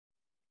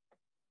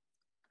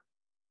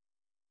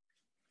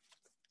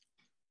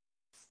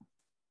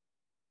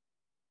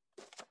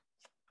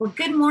Well,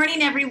 good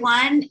morning,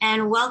 everyone,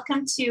 and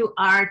welcome to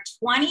our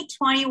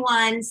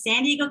 2021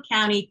 San Diego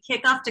County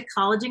Kickoff to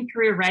College and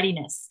Career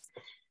Readiness.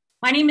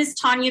 My name is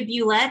Tanya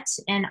Bulette,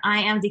 and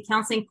I am the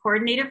Counseling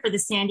Coordinator for the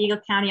San Diego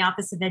County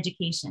Office of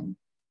Education.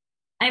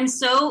 I'm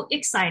so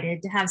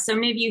excited to have so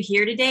many of you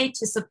here today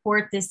to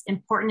support this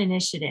important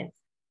initiative.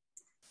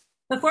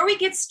 Before we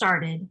get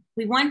started,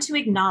 we want to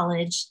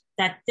acknowledge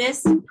that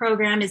this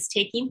program is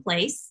taking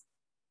place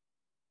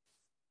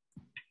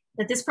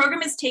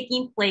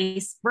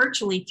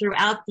virtually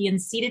throughout the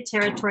unceded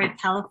territory of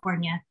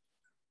California,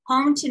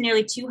 home to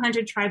nearly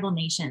 200 tribal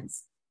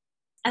nations.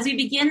 As we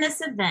begin this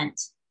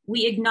event,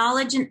 we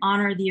acknowledge and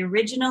honor the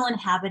original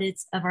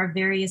inhabitants of our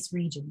various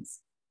regions.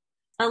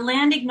 A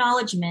land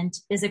acknowledgement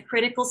is a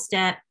critical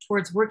step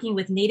towards working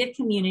with Native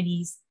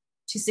communities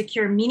to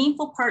secure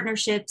meaningful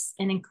partnerships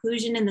and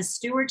inclusion in the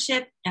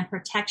stewardship and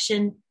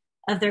protection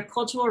of their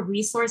cultural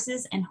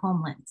resources and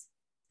homelands.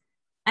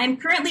 I'm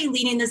currently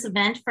leading this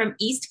event from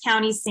East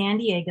County, San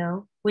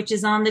Diego, which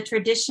is on the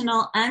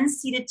traditional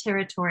unceded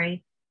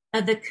territory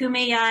of the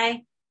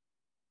Kumeyaay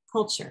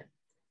culture.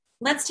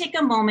 Let's take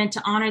a moment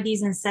to honor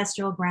these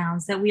ancestral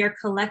grounds that we are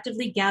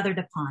collectively gathered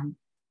upon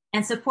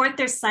and support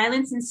their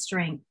silence and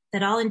strength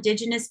that all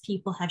Indigenous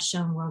people have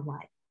shown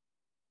worldwide.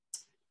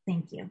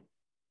 Thank you.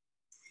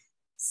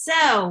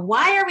 So,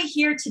 why are we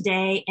here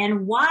today,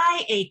 and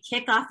why a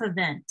kickoff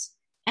event,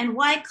 and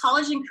why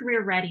college and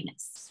career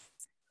readiness?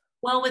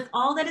 Well, with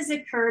all that has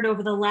occurred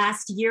over the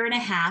last year and a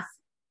half,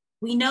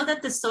 we know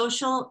that the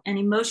social and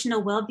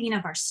emotional well-being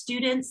of our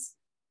students,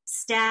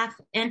 staff,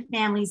 and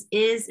families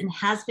is and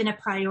has been a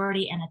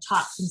priority and a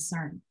top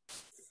concern.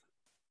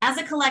 As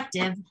a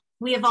collective,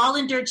 we have all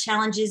endured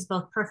challenges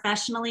both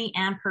professionally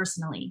and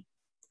personally.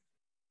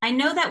 I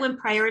know that when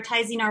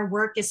prioritizing our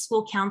work as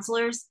school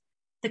counselors,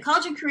 the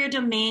college and career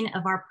domain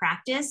of our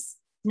practice,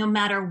 no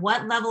matter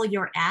what level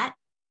you're at,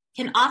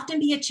 can often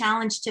be a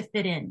challenge to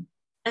fit in,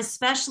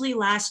 especially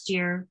last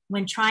year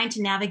when trying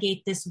to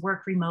navigate this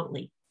work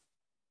remotely.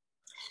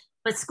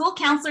 But school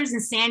counselors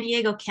in San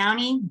Diego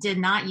County did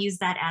not use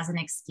that as an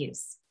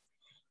excuse.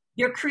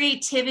 Your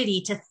creativity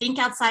to think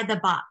outside the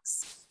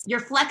box, your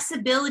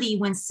flexibility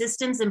when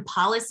systems and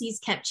policies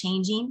kept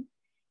changing,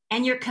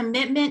 and your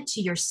commitment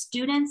to your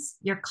students,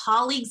 your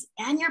colleagues,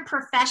 and your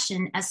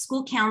profession as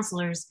school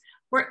counselors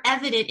were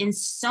evident in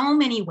so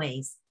many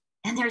ways,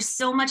 and there's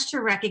so much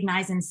to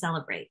recognize and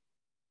celebrate.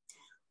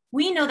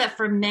 We know that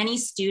for many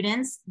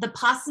students, the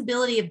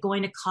possibility of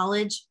going to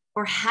college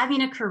or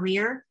having a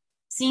career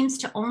seems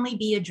to only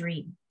be a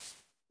dream.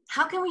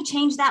 How can we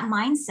change that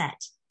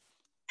mindset?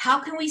 How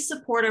can we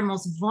support our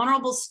most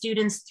vulnerable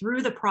students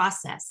through the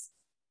process?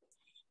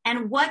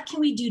 And what can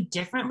we do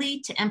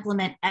differently to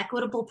implement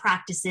equitable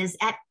practices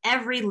at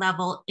every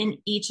level in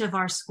each of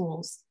our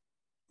schools?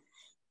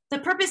 The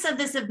purpose of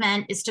this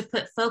event is to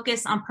put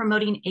focus on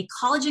promoting a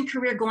college and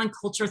career going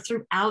culture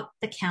throughout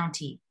the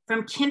county,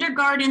 from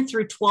kindergarten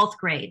through 12th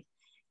grade,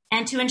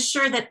 and to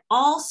ensure that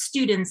all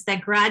students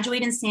that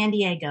graduate in San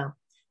Diego,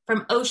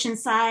 from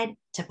Oceanside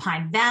to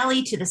Pine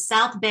Valley to the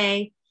South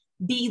Bay,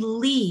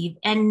 believe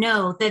and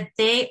know that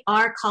they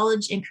are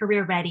college and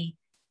career ready,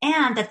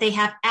 and that they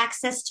have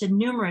access to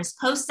numerous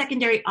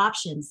post-secondary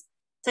options,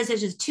 such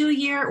as a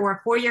 2-year or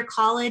a 4-year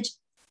college,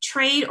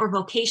 trade or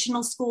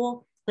vocational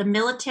school, the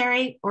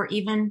military, or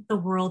even the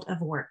world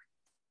of work.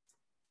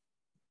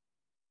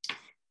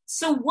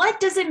 So what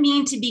does it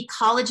mean to be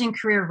college and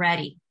career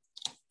ready?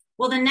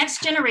 Well, the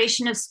next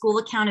generation of school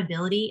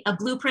accountability, a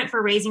blueprint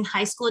for raising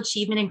high school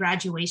achievement and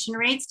graduation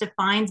rates,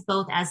 defines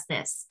both as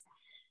this.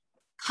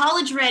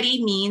 College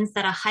ready means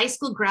that a high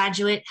school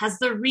graduate has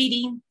the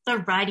reading, the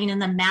writing,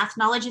 and the math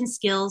knowledge and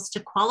skills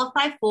to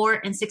qualify for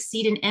and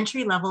succeed in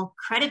entry-level,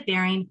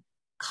 credit-bearing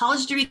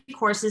college degree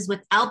courses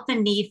without the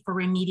need for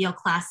remedial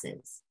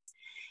classes.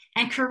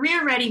 And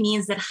career ready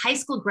means that high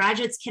school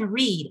graduates can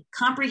read,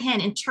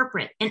 comprehend,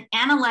 interpret, and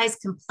analyze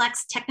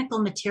complex technical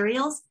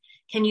materials,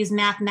 can use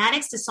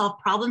mathematics to solve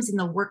problems in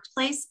the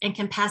workplace, and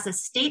can pass a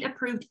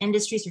state-approved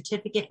industry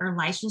certificate or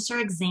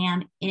licensure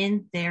exam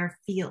in their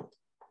field.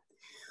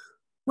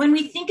 When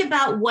we think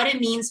about what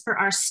it means for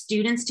our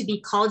students to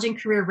be college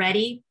and career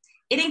ready,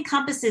 it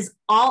encompasses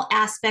all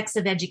aspects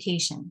of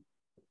education.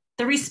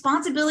 The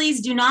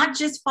responsibilities do not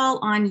just fall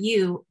on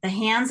you, the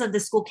hands of the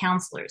school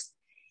counselors.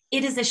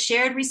 It is a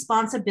shared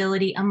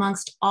responsibility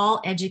amongst all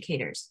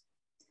educators.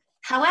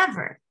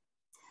 However,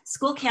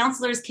 school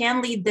counselors can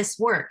lead this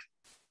work,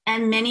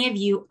 and many of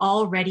you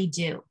already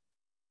do.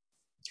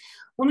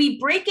 When we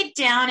break it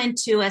down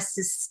into a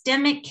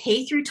systemic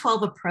K through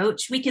 12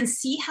 approach, we can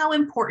see how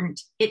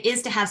important it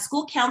is to have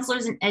school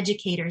counselors and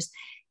educators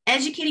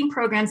educating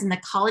programs in the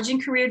college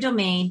and career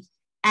domain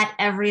at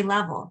every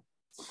level.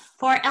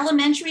 For our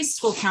elementary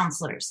school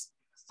counselors,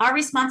 our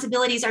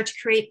responsibilities are to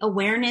create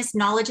awareness,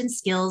 knowledge, and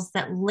skills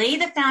that lay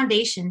the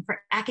foundation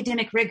for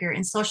academic rigor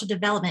and social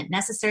development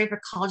necessary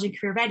for college and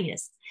career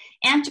readiness,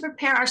 and to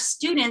prepare our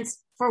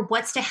students for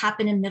what's to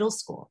happen in middle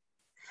school.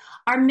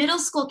 Our middle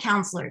school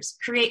counselors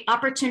create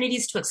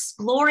opportunities to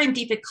explore and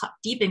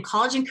deepen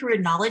college and career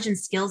knowledge and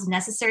skills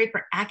necessary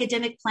for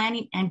academic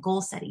planning and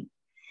goal setting,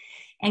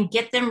 and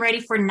get them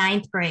ready for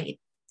ninth grade.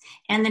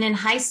 And then in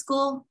high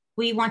school,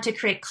 we want to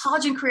create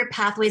college and career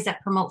pathways that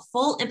promote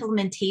full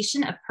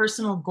implementation of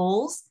personal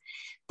goals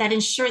that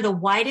ensure the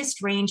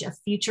widest range of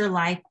future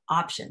life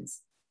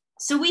options.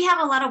 So we have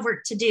a lot of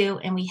work to do,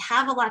 and we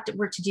have a lot of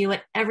work to do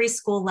at every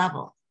school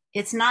level.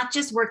 It's not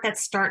just work that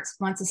starts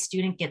once a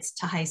student gets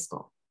to high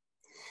school.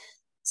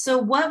 So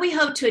what we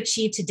hope to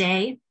achieve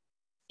today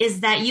is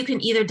that you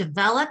can either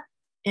develop,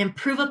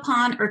 improve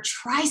upon, or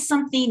try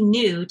something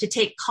new to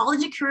take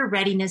college and career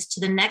readiness to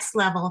the next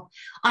level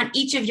on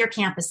each of your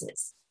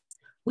campuses.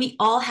 We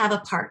all have a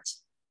part.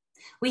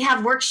 We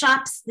have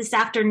workshops this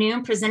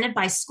afternoon presented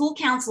by school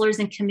counselors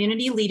and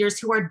community leaders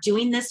who are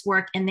doing this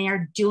work, and they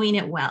are doing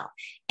it well.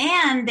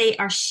 And they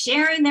are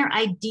sharing their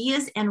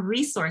ideas and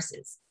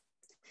resources.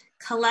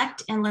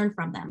 Collect and learn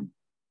from them.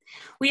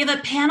 We have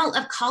a panel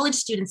of college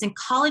students and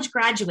college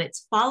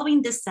graduates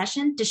following this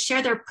session to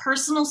share their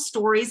personal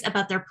stories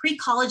about their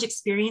pre-college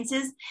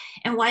experiences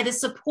and why the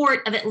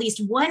support of at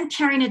least one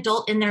caring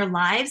adult in their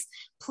lives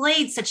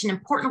played such an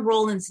important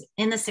role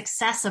in the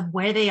success of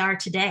where they are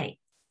today.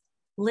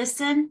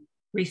 Listen,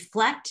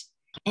 reflect,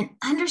 and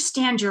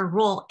understand your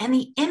role and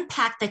the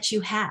impact that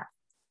you have.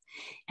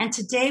 And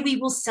today we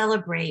will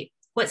celebrate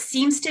what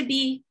seems to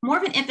be more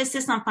of an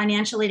emphasis on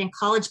financial aid and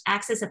college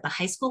access at the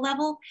high school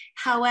level.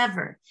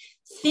 However,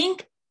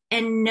 think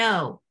and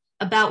know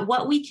about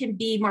what we can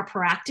be more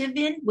proactive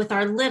in with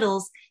our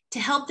littles to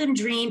help them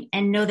dream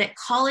and know that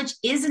college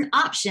is an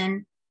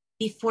option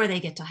before they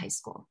get to high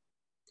school.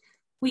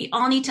 We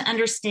all need to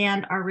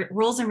understand our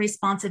roles and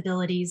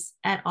responsibilities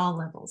at all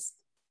levels.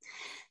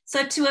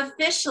 So to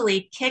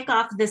officially kick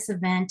off this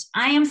event,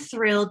 I am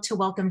thrilled to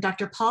welcome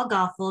Dr. Paul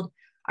Goffold,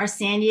 our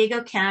San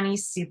Diego County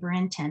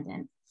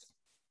Superintendent.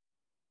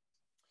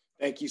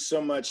 Thank you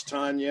so much,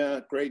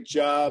 Tanya. Great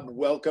job.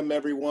 Welcome,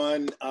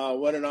 everyone.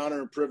 What an honor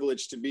and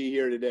privilege to be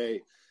here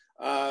today.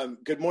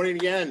 Good morning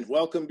again.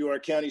 Welcome to our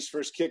county's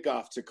first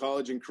kickoff to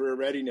college and career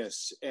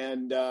readiness.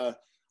 And I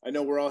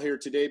know we're all here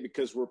today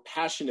because we're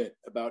passionate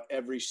about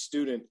every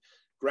student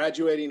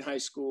graduating high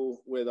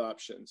school with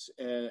options.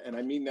 And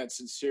I mean that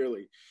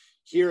sincerely.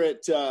 Here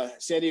at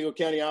San Diego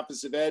County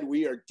Office of Ed,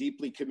 we are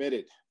deeply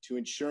committed to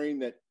ensuring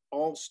that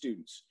all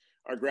students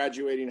are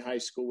graduating high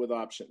school with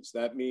options.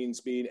 That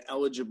means being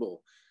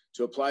eligible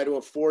to apply to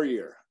a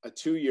 4-year, a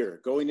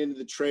 2-year, going into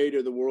the trade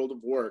or the world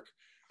of work.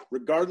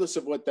 Regardless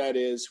of what that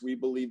is, we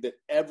believe that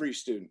every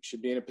student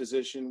should be in a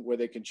position where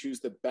they can choose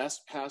the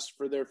best path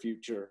for their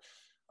future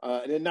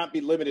and then not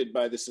be limited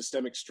by the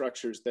systemic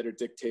structures that are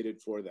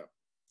dictated for them.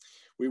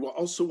 We will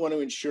also want to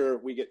ensure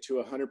we get to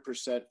 100%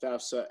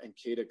 FAFSA and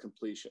CADA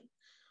completion.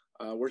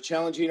 We're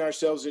challenging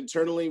ourselves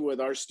internally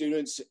with our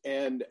students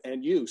and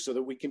you so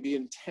that we can be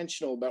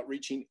intentional about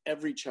reaching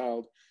every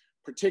child,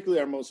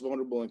 particularly our most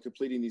vulnerable, and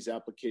completing these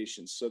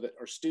applications so that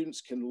our students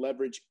can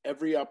leverage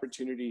every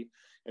opportunity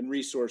and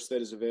resource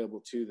that is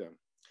available to them.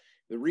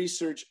 The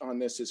research on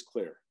this is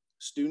clear.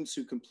 Students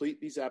who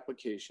complete these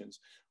applications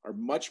are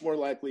much more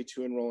likely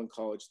to enroll in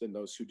college than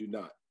those who do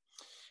not.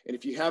 And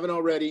if you haven't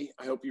already,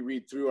 I hope you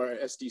read through our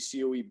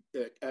SDCOE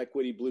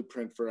Equity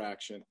Blueprint for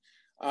Action.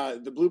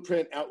 The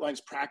blueprint outlines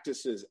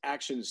practices,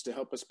 actions to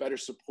help us better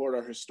support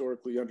our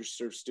historically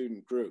underserved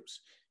student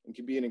groups, and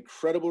can be an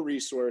incredible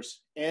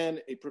resource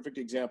and a perfect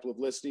example of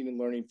listening and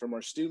learning from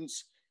our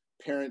students,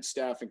 parents,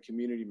 staff, and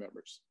community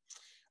members.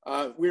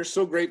 We are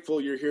so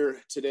grateful you're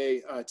here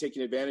today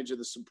taking advantage of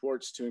the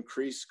supports to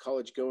increase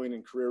college-going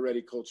and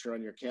career-ready culture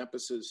on your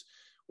campuses,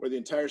 where the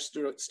entire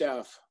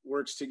staff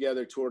works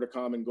together toward a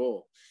common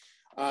goal.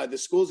 The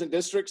schools and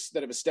districts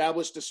that have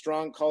established a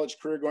strong college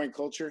career-going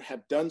culture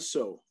have done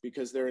so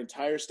because their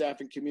entire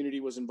staff and community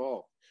was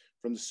involved,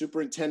 from the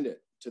superintendent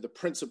to the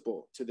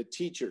principal to the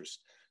teachers,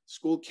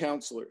 school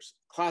counselors,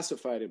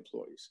 classified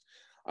employees.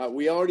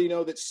 We already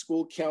know that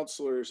school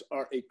counselors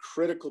are a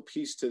critical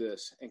piece to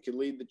this and can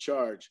lead the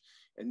charge,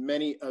 and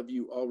many of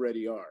you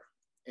already are.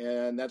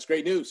 And that's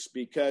great news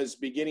because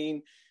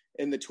beginning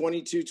in the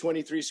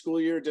 22-23 school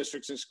year,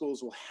 districts and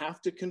schools will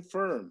have to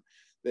confirm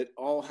that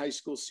all high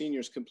school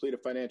seniors complete a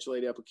financial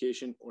aid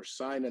application or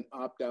sign an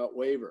opt-out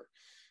waiver.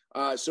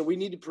 So we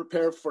need to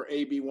prepare for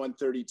AB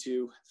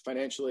 132,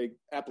 financial aid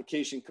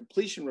application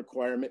completion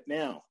requirement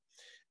now.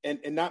 And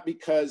not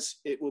because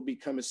it will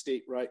become a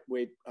state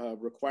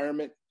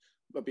requirement,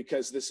 but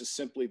because this is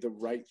simply the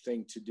right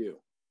thing to do.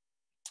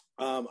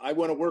 I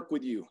want to work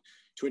with you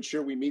to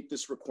ensure we meet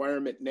this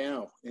requirement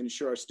now and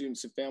ensure our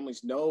students and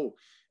families know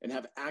and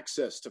have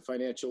access to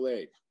financial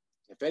aid.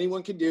 If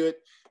anyone can do it,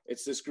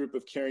 it's this group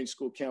of caring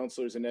school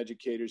counselors and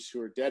educators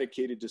who are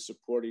dedicated to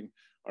supporting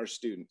our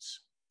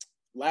students.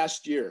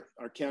 Last year,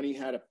 our county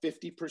had a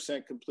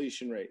 50%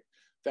 completion rate,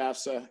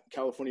 FAFSA,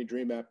 California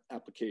DREAM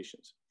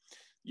applications.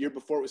 The year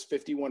before it was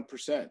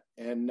 51%,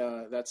 and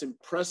that's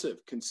impressive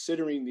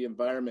considering the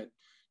environment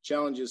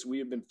challenges we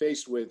have been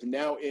faced with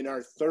now in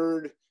our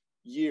third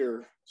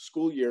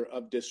school year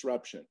of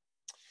disruption.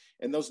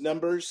 And those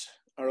numbers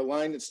are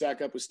aligned and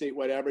stack up with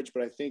statewide average,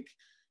 but I think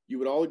you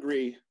would all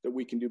agree that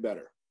we can do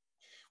better.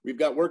 We've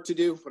got work to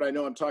do, but I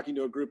know I'm talking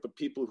to a group of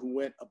people who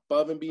went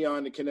above and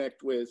beyond to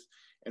connect with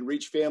and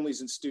reach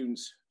families and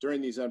students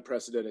during these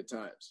unprecedented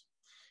times.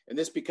 And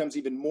this becomes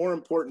even more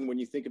important when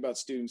you think about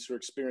students who are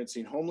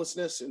experiencing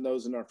homelessness and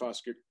those in our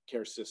foster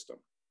care system.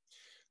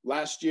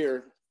 Last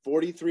year,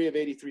 43 of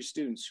 83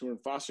 students who are in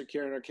foster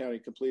care in our county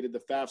completed the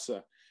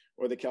FAFSA,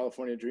 or the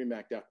California Dream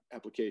Act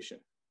application.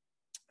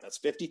 That's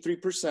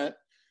 53%,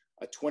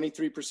 a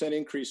 23%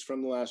 increase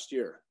from the last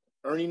year,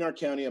 earning our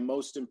county a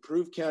Most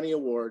Improved County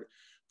Award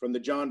from the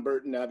John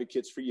Burton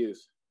Advocates for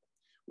Youth,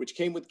 which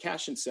came with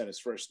cash incentives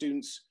for our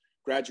students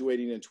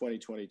graduating in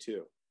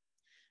 2022.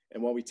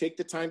 And while we take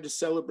the time to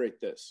celebrate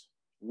this,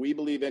 we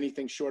believe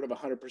anything short of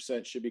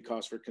 100% should be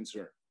cause for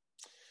concern.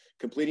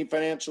 Completing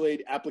financial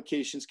aid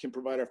applications can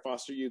provide our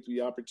foster youth with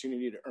the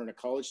opportunity to earn a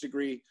college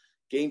degree,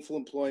 gainful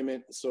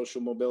employment, and social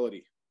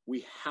mobility.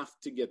 We have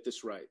to get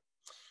this right.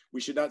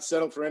 We should not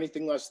settle for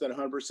anything less than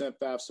 100%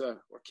 FAFSA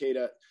or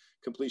CADA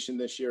completion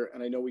this year,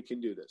 and I know we can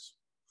do this.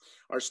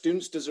 Our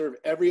students deserve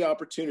every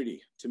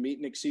opportunity to meet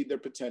and exceed their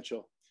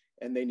potential,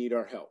 and they need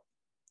our help.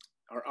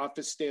 Our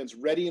office stands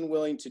ready and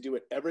willing to do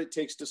whatever it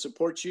takes to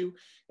support you,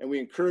 and we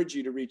encourage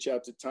you to reach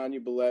out to Tanya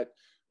Billette,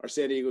 our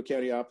San Diego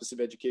County Office of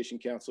Education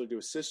Counselor, to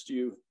assist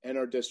you and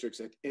our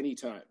districts at any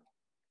time.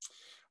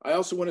 I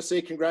also want to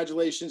say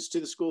congratulations to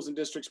the schools and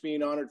districts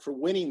being honored for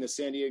winning the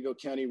San Diego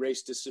County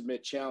Race to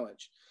Submit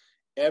Challenge.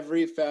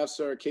 Every FAFSA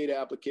or CADA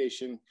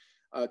application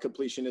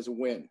completion is a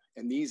win,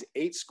 and these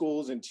 8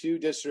 schools and 2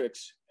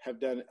 districts have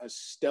done a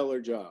stellar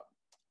job.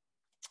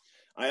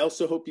 I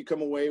also hope you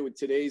come away with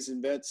today's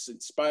events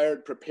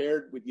inspired,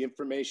 prepared with the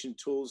information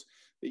tools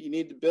that you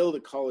need to build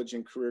a college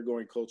and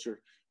career-going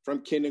culture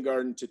from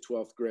kindergarten to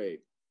 12th grade.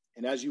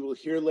 And as you will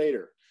hear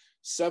later,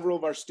 several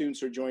of our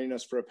students are joining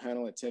us for a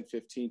panel at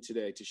 10:15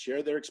 today to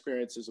share their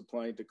experiences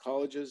applying to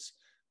colleges,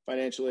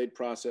 financial aid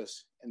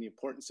process, and the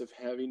importance of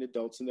having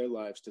adults in their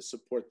lives to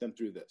support them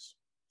through this.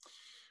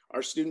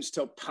 Our students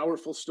tell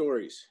powerful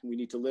stories. We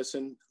need to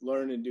listen,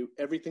 learn, and do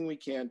everything we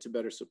can to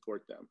better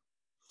support them.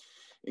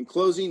 In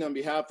closing, on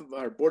behalf of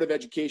our Board of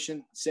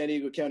Education, San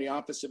Diego County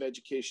Office of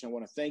Education, I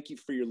want to thank you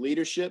for your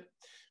leadership,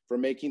 for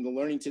making the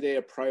Learning Today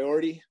a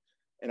priority,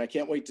 and I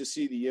can't wait to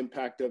see the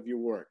impact of your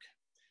work.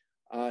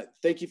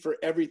 Thank you for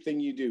everything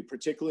you do,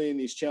 particularly in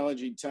these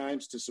challenging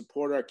times, to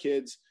support our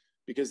kids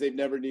because they've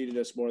never needed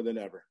us more than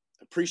ever.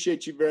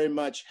 Appreciate you very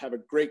much. Have a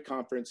great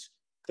conference.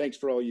 Thanks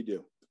for all you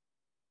do.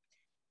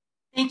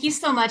 Thank you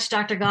so much,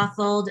 Dr.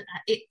 Gothold,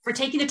 for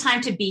taking the time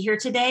to be here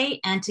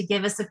today and to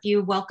give us a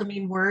few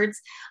welcoming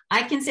words.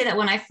 I can say that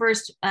when I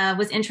first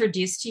was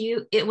introduced to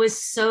you, it was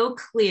so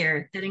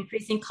clear that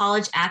increasing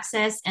college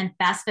access and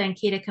FAFSA and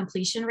CADA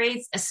completion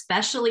rates,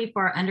 especially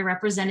for our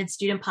underrepresented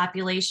student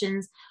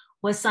populations,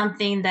 was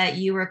something that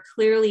you were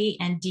clearly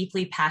and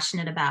deeply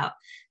passionate about.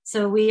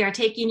 So we are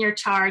taking your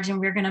charge and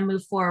we're going to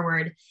move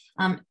forward.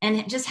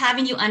 And just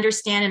having you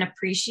understand and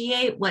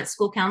appreciate what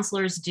school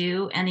counselors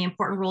do and the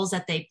important roles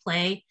that they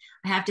play,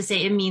 I have to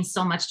say it means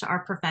so much to our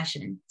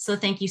profession. So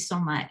thank you so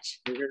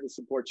much. We're here to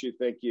support you.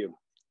 Thank you.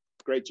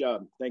 Great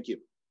job. Thank you.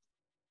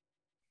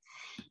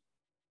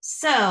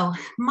 So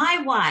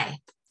my why.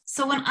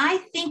 So when I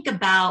think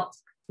about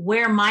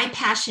where my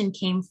passion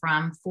came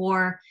from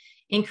for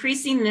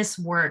increasing this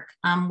work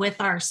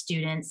with our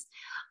students,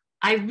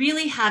 I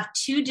really have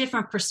 2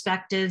 different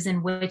perspectives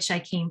in which I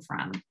came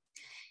from.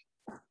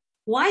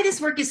 Why this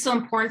work is so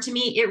important to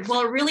me, it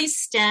really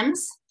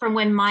stems from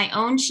when my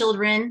own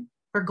children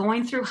were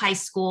going through high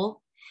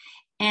school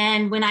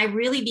and when I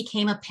really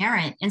became a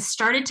parent and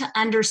started to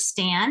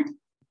understand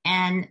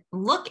and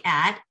look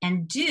at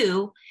and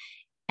do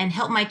and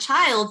help my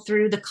child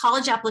through the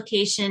college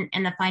application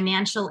and the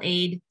financial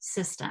aid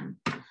system.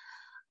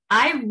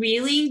 I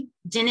really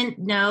didn't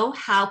know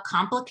how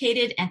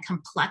complicated and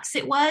complex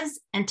it was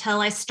until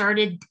I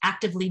started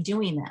actively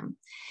doing them.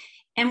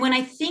 And when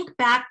I think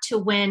back to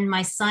when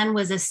my son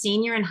was a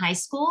senior in high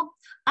school,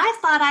 I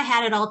thought I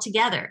had it all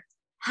together.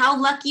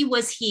 How lucky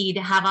was he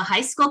to have a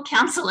high school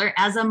counselor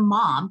as a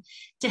mom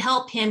to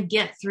help him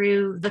get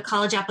through the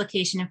college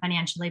application and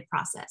financial aid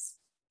process?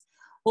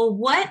 Well,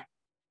 what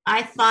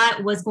I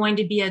thought was going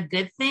to be a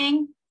good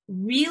thing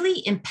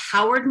really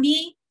empowered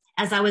me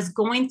as I was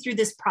going through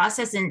this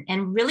process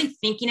and really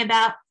thinking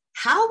about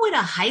how would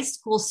a high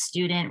school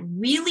student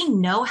really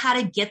know how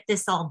to get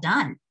this all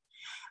done?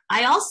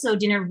 I also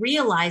didn't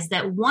realize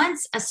that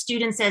once a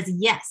student says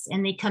yes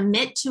and they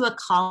commit to a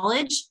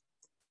college,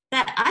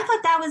 that I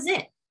thought that was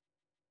it.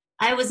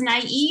 I was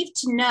naive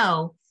to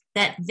know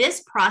that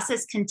this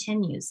process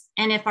continues.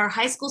 And if our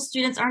high school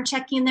students aren't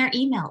checking their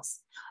emails,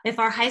 if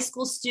our high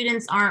school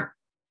students aren't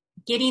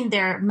getting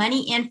their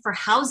money in for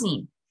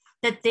housing,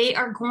 that they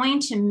are going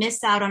to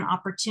miss out on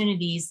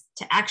opportunities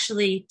to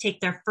actually take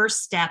their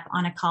first step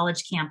on a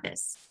college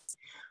campus.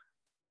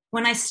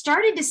 When I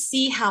started to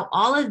see how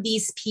all of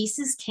these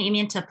pieces came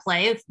into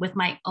play with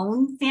my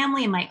own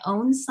family and my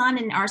own son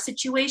in our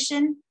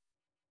situation,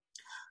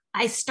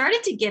 I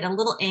started to get a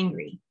little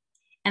angry.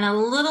 and a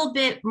little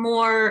bit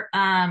more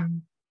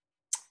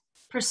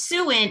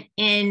pursuant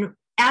in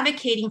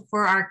advocating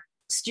for our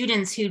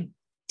students who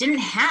didn't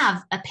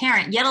have a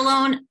parent, yet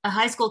alone a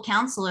high school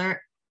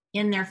counselor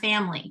in their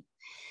family.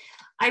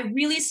 I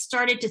really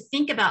started to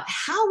think about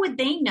how would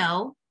they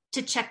know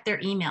to check their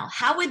email?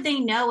 How would they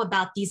know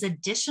about these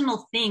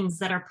additional things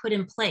that are put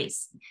in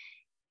place?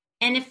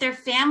 And if their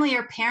family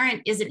or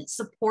parent isn't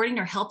supporting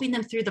or helping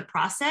them through the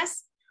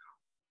process,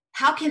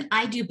 how can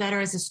I do better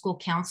as a school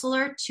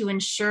counselor to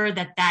ensure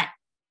that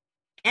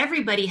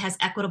everybody has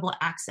equitable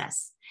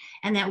access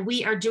and that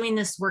we are doing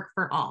this work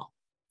for all?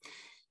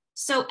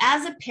 So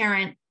as a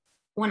parent,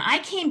 when I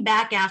came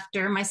back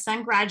after my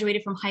son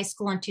graduated from high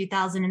school in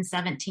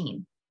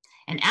 2017,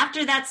 and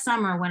after that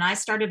summer, when I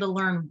started to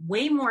learn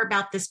way more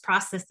about this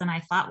process than I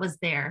thought was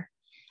there,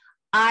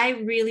 I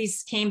really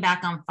came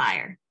back on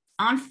fire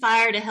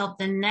to help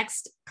the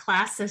next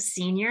class of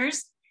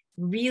seniors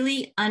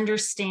really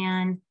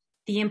understand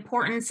the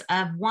importance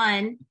of,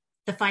 one,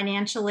 the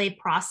financial aid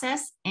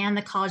process and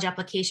the college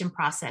application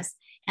process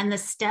and the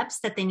steps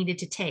that they needed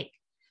to take.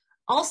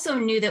 Also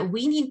knew that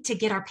we need to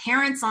get our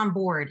parents on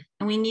board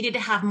and we needed to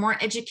have more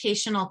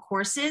educational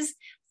courses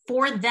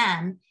for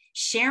them,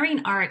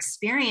 sharing our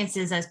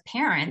experiences as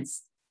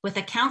parents with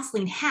a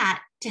counseling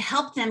hat to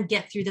help them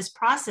get through this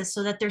process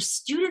so that their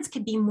students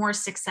could be more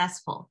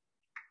successful.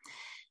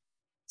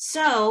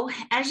 So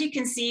as you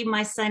can see,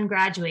 my son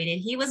graduated.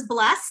 He was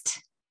blessed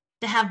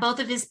to have both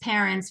of his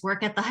parents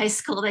work at the high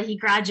school that he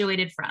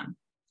graduated from.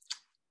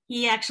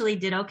 He actually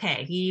did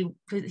okay.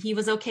 He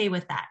was okay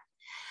with that.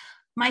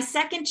 My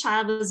second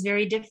child was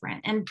very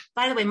different. And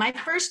by the way, my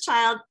first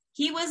child,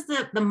 he was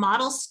the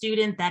model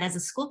student that as a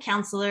school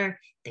counselor,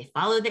 they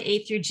follow the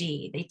A through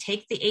G, they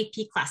take the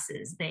AP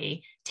classes,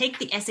 they take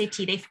the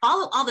SAT, they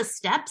follow all the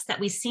steps that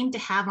we seem to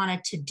have on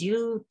a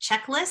to-do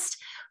checklist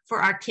for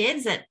our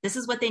kids, that this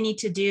is what they need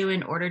to do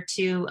in order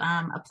to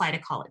apply to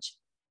college.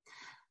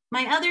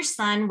 My other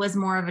son was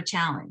more of a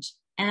challenge.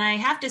 And I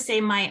have to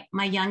say my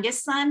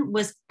youngest son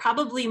was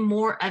probably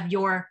more of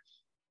your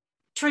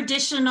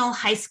traditional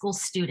high school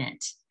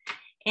student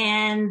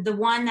and the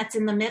one that's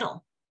in the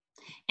middle.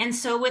 And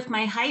so with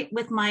my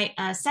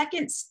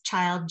second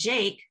child,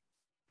 Jake,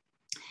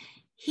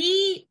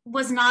 he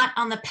was not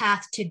on the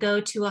path to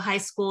go to a high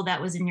school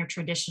that was in your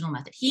traditional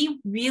method. He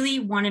really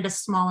wanted a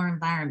smaller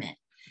environment.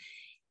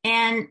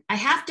 And I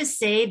have to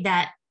say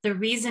that the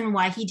reason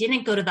why he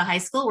didn't go to the high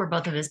school where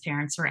both of his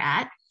parents were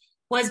at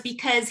was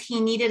because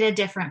he needed a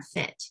different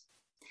fit.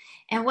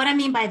 And what I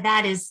mean by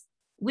that is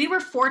we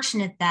were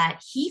fortunate that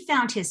he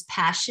found his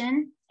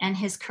passion and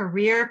his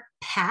career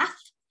path,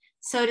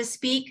 so to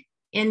speak,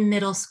 in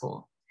middle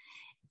school.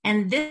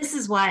 And this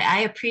is why I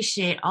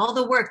appreciate all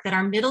the work that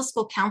our middle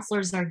school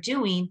counselors are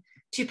doing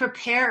to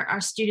prepare our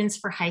students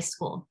for high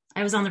school.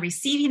 I was on the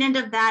receiving end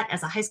of that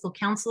as a high school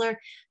counselor,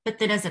 but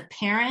then as a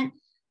parent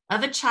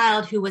of a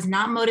child who was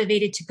not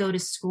motivated to go to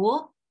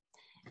school,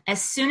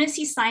 as soon as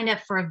he signed up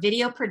for a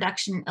video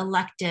production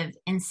elective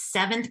in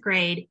 7th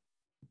grade,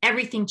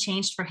 everything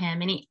changed for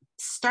him. And he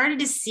started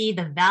to see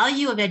the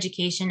value of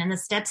education and the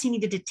steps he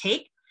needed to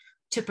take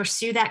to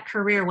pursue that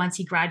career once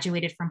he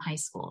graduated from high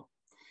school.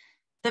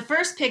 The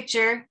first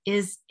picture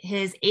is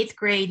his 8th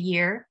grade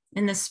year.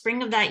 In the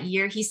spring of that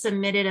year, he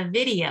submitted a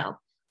video,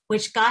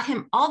 which got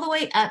him all the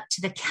way up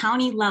to the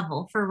county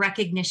level for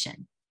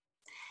recognition.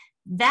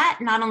 That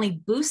not only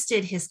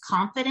boosted his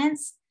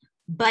confidence,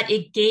 but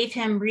it gave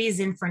him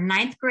reason for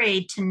 9th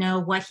grade to know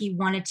what he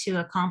wanted to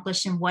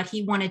accomplish and what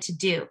he wanted to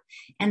do,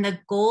 and the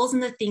goals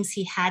and the things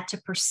he had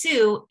to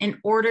pursue in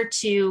order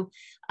to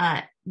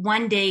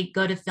one day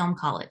go to film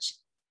college.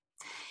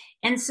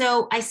 And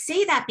so I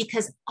say that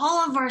because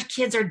all of our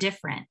kids are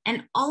different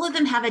and all of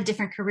them have a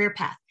different career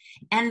path.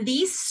 And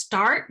these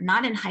start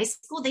not in high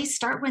school, they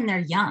start when they're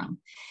young.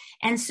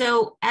 And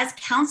so as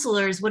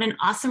counselors, what an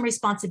awesome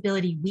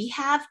responsibility we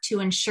have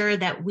to ensure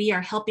that we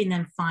are helping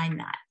them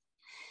find that.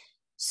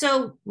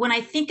 So when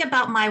I think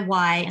about my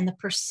why and the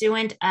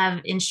pursuant of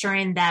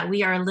ensuring that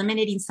we are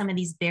eliminating some of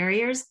these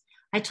barriers,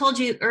 I told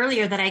you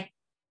earlier that I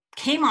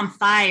came on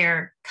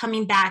fire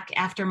coming back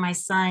after my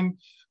son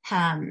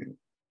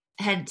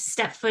had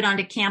stepped foot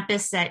onto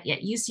campus at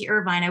UC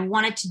Irvine. I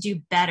wanted to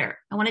do better.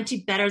 I wanted to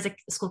do better as a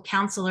school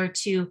counselor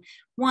to,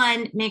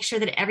 one, make sure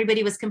that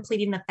everybody was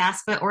completing the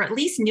FAFSA or at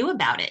least knew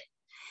about it.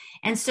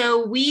 And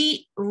so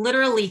we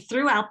literally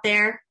threw out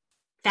there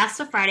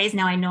FAFSA Fridays.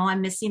 Now I know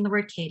I'm missing the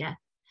word CADA.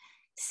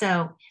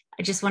 So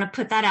I just want to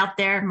put that out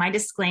there. My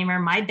disclaimer,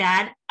 my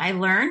bad, I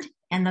learned.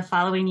 And the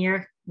following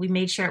year, we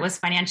made sure it was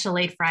Financial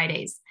Aid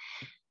Fridays.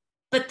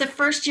 But the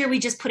first year, we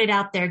just put it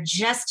out there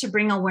just to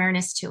bring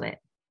awareness to it.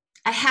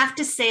 I have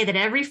to say that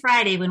every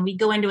Friday when we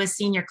go into a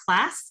senior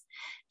class,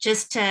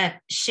 just to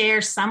share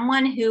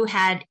someone who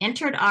had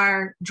entered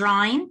our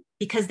drawing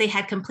because they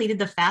had completed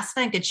the FAFSA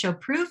and could show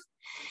proof,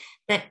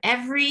 that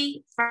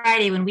every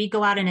Friday when we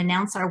go out and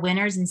announce our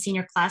winners in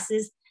senior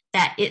classes,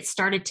 that it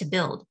started to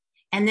build.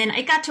 And then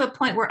it got to a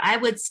point where I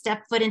would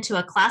step foot into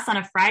a class on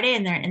a Friday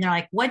and they're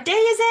like, what day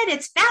is it?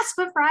 It's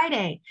FAFSA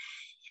Friday.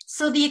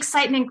 So the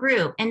excitement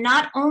grew. And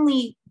not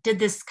only did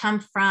this come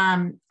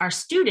from our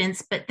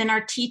students, but then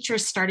our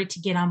teachers started to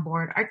get on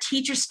board. Our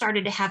teachers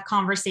started to have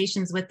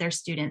conversations with their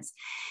students.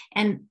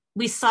 And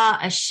we saw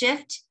a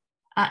shift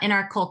in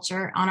our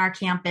culture on our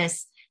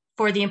campus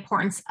for the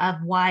importance of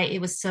why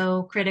it was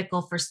so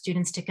critical for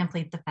students to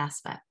complete the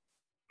FAFSA.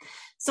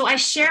 So I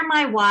share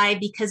my why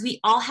because we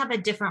all have a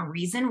different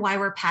reason why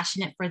we're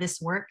passionate for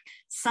this work.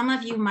 Some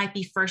of you might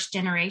be first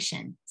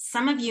generation.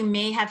 Some of you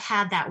may have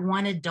had that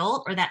one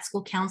adult or that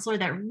school counselor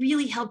that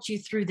really helped you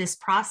through this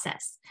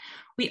process.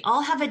 We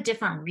all have a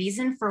different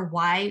reason for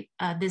why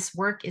this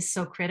work is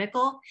so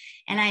critical.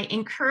 And I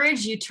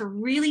encourage you to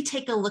really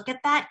take a look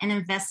at that and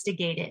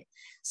investigate it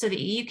so that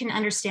you can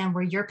understand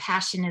where your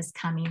passion is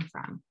coming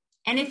from.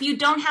 And if you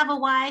don't have a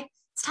why,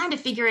 it's time to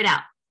figure it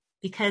out,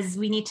 because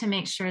we need to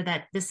make sure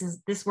that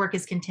this work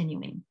is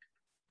continuing.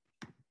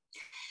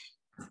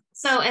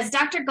 So as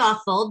Dr.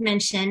 Gothold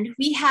mentioned,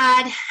 we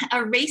had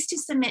a Race to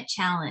Submit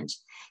challenge.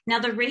 Now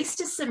the Race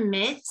to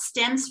Submit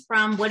stems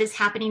from what is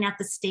happening at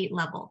the state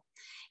level.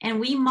 And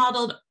we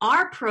modeled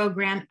our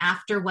program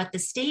after what the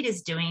state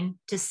is doing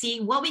to see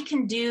what we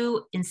can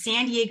do in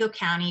San Diego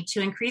County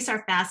to increase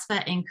our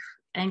FAFSA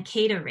and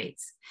CADA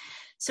rates.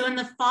 So in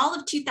the fall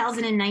of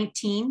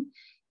 2019,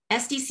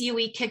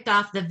 SDCUE kicked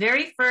off the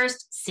very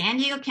first San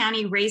Diego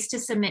County Race to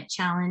Submit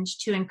challenge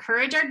to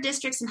encourage our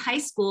districts and high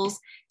schools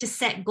to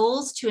set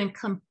goals to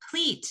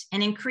complete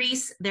and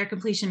increase their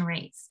completion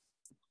rates.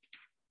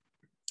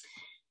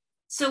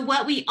 So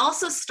what we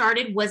also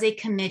started was a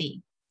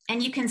committee.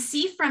 And you can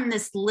see from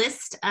this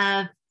list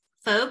of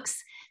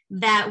folks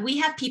that we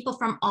have people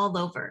from all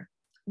over.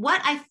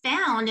 What I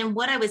found and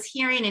what I was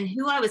hearing and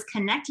who I was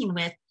connecting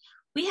with,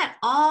 we had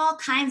all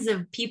kinds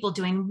of people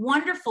doing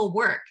wonderful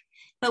work,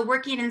 but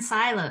working in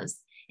silos.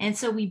 And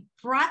so we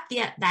brought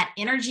that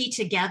energy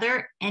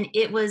together, and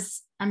it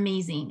was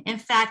amazing. In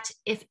fact,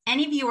 if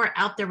any of you are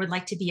out there would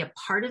like to be a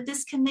part of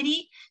this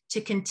committee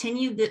to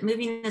continue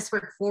moving this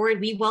work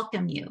forward, we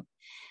welcome you.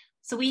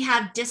 So we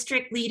have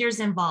district leaders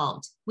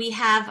involved. We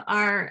have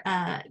our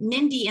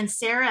Mindy and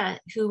Sarah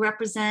who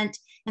represent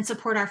and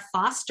support our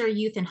foster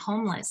youth and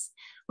homeless.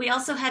 We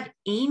also have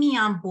Amy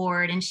on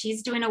board, and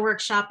she's doing a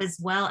workshop as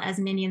well as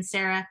Mindy and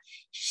Sarah.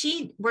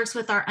 She works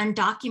with our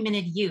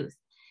undocumented youth.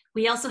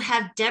 We also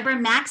have Deborah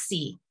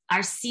Maxey, our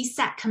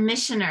CSAC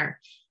commissioner,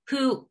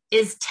 who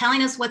is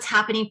telling us what's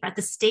happening at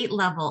the state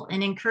level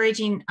and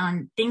encouraging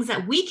things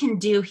that we can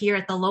do here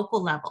at the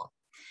local level.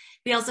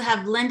 We also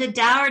have Linda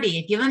Dougherty.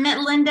 If you haven't met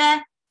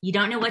Linda, you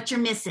don't know what you're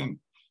missing.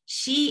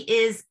 She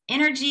is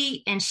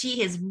energy, and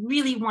she is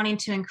really wanting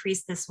to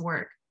increase this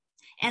work.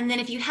 And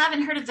then if you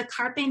haven't heard of the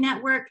Carpe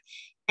Network,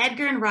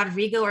 Edgar and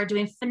Rodrigo are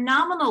doing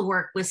phenomenal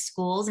work with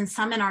schools and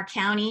some in our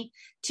county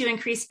to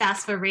increase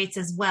FAFSA rates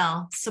as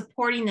well,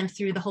 supporting them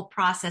through the whole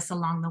process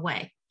along the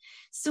way.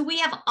 So we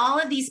have all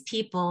of these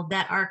people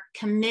that are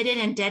committed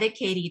and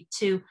dedicated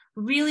to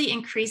really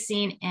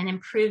increasing and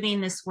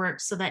improving this work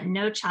so that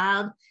no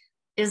child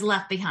is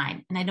left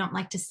behind. And I don't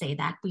like to say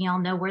that. We all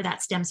know where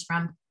that stems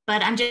from,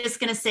 but I'm just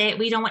going to say it.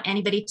 We don't want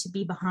anybody to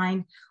be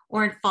behind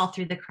or fall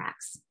through the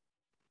cracks.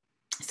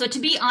 So to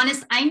be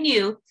honest, I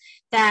knew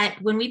that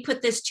when we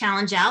put this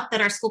challenge out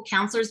that our school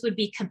counselors would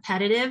be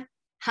competitive.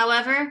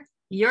 However,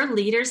 your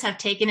leaders have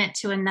taken it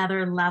to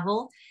another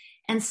level.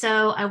 And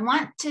so I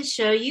want to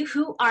show you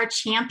who our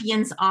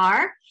champions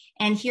are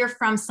and hear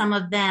from some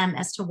of them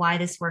as to why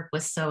this work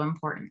was so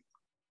important.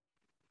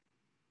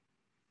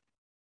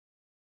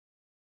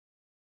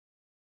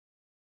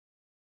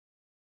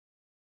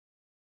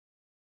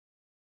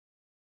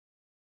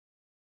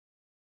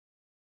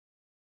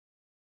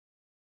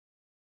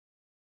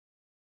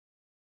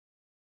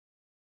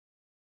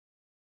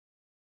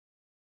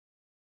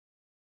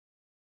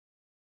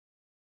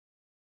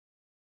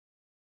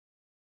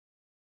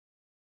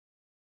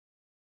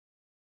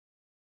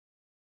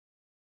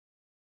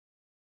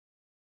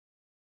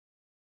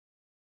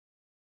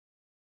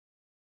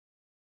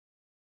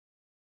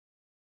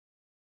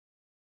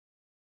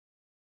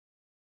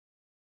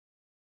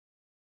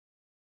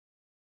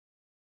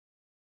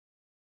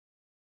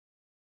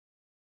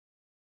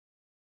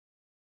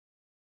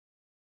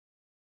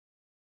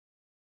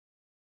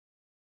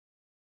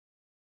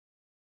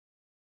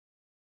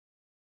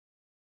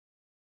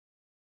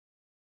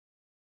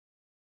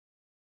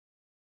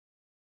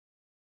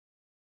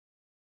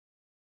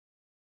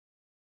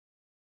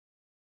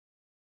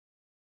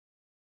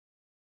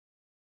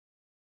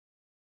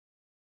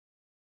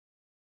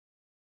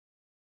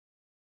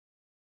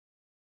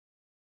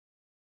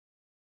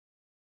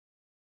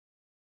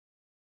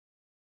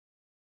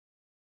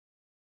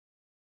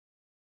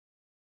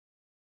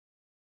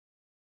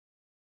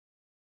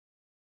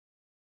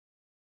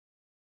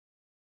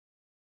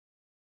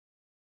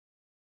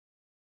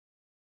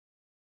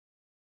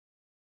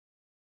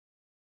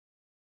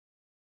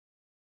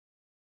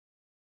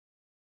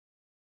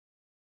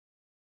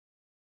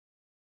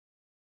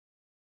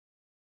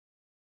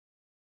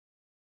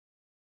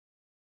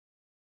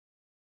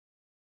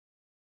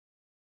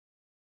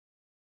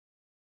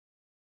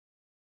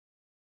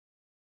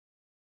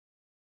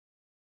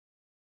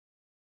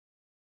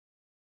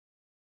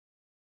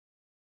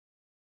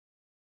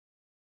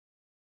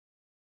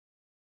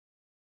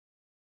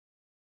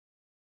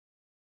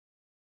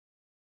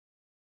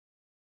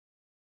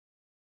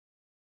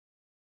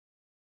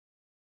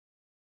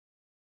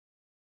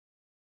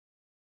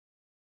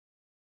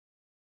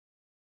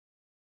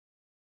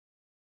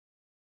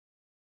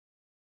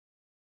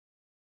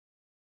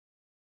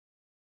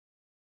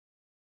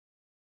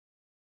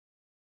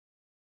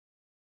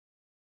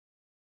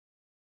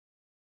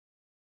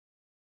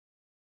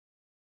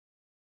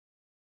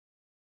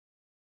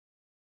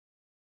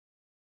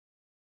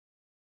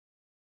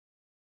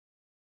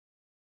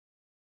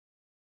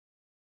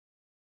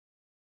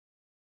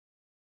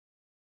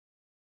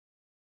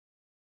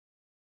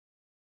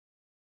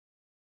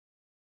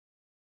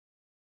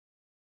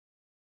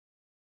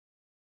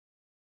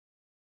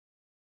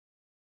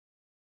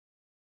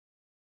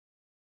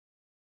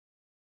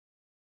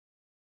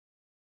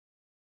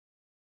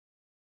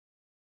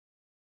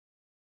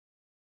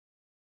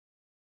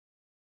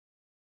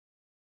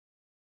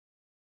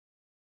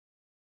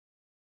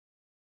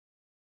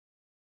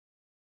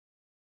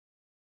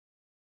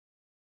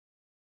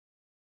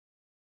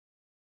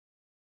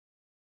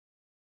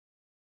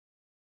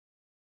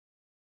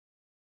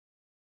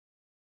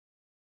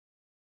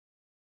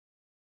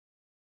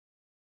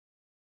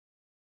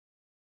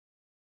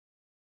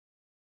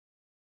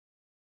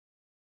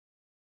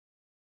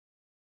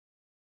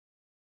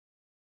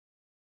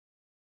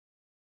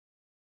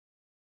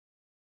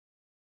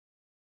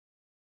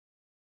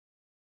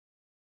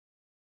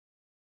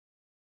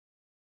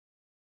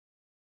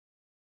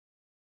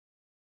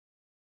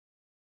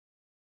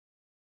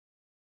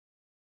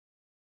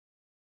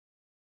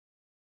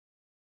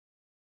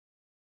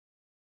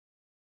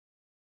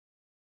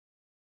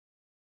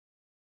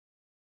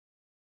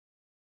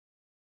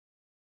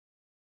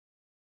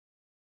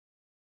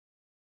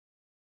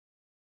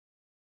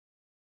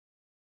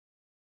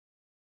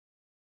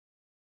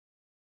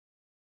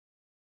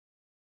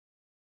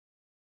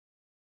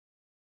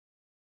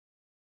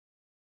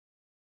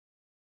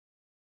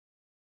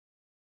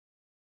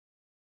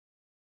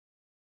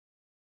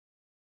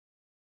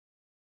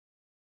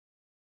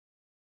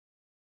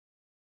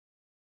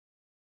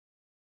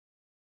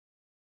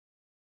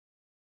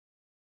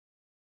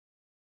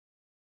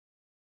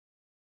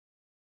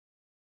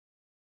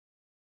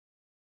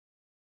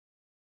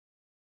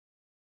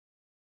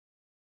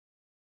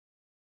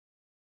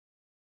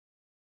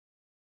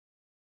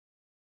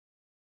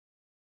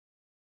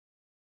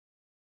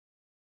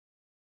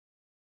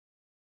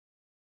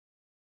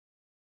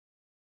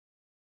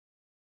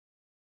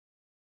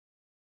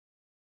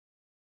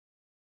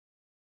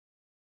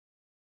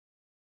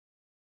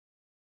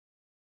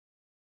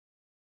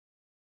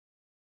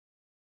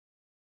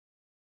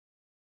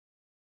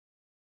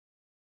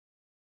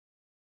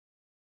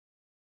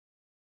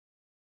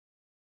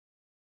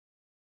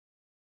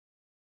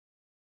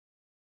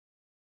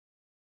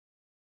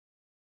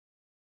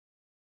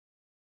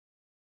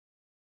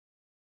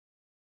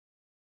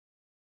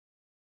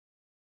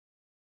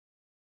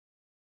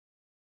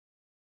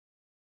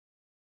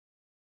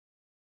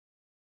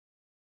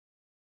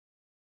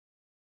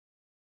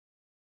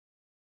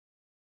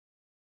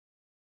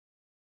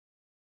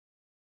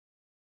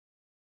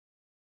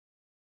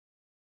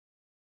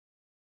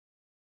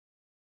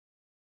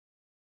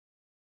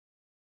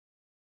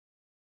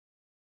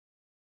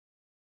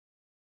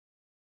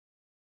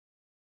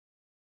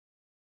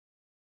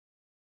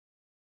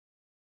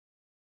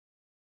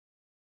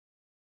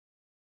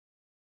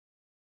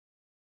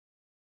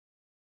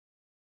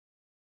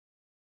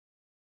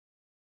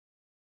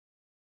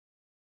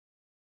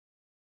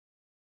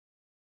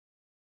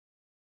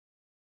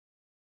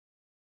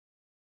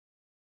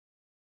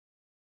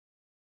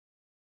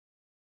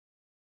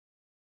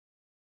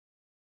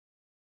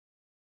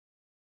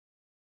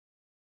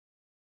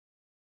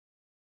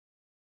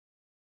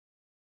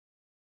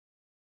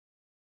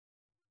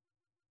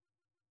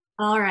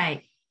 All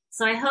right.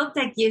 So I hope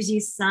that gives you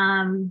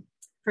some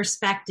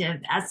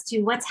perspective as to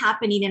what's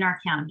happening in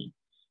our county.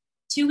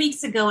 2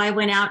 weeks ago, I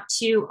went out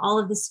to all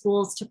of the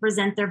schools to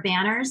present their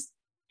banners,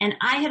 and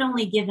I had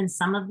only given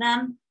some of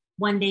them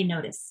 1 day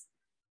notice.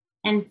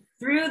 And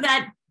through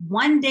that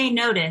 1 day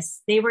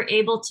notice, they were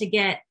able to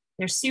get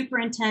their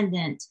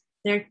superintendent,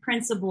 their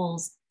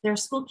principals, their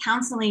school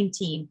counseling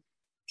team,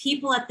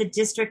 people at the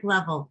district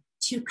level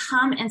to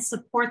come and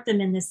support them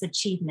in this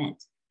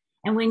achievement.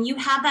 And when you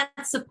have that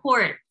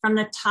support from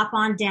the top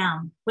on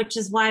down, which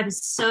is why I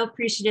was so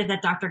appreciative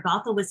that Dr.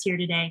 Gothel was here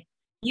today,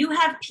 you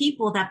have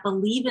people that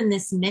believe in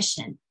this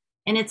mission,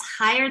 and it's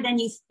higher than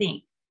you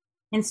think.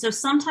 And so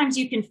sometimes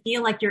you can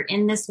feel like you're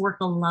in this work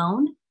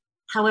alone.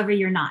 However,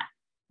 you're not.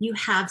 You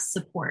have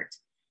support.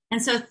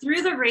 And so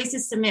through the Race to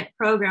Submit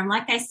program,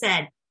 like I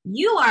said,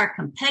 you are a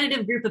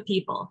competitive group of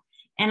people.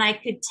 And I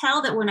could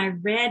tell that when I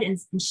read and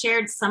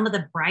shared some of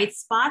the bright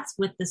spots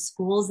with the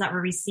schools that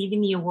were receiving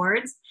the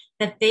awards,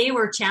 that they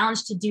were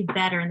challenged to do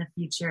better in the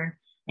future.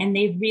 And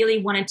they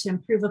really wanted to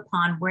improve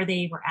upon where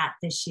they were at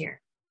this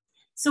year.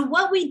 So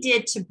what we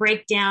did to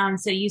break down,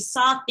 so you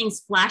saw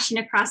things flashing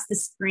across the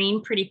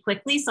screen pretty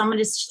quickly. So I'm going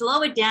to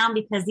slow it down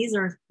because these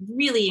are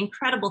really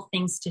incredible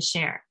things to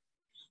share.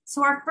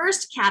 So our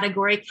first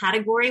category,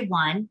 category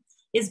 1,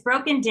 is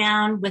broken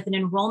down with an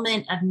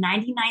enrollment of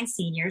 99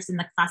 seniors in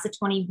the class of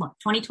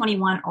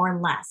 2021 or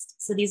less.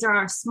 So these are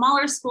our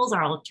smaller schools,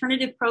 our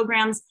alternative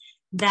programs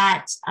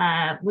that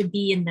would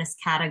be in this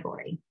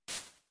category.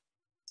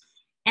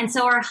 And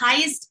so our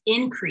highest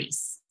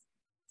increase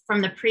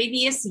from the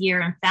previous year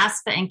in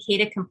FAFSA and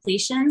CADA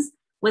completions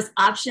was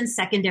option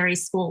secondary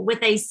school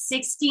with a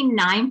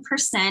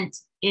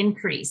 69%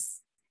 increase.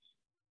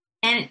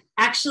 And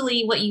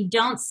actually what you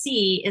don't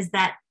see is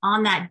that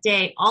on that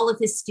day, all of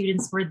his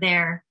students were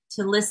there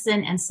to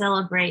listen and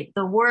celebrate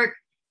the work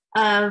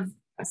of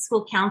a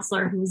school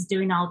counselor who was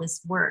doing all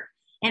this work.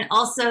 And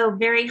also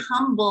very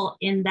humble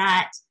in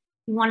that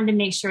he wanted to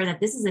make sure that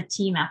this is a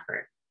team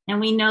effort. And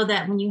we know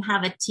that when you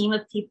have a team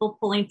of people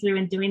pulling through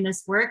and doing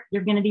this work,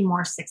 you're going to be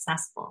more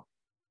successful.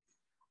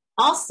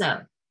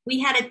 Also,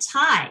 we had a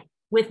tie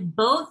with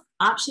both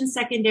option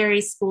secondary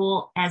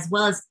school as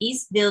well as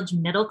East Village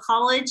Middle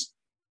College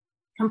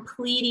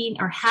completing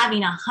or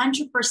having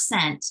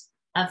 100%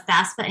 of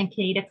FAFSA and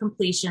CADA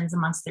completions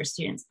amongst their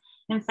students.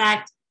 In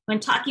fact, when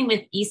talking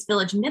with East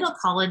Village Middle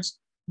College,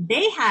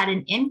 they had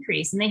an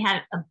increase and they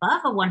had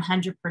above a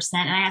 100%.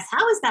 And I asked,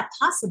 how is that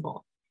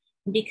possible?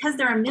 Because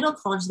they're a middle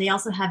college, they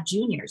also have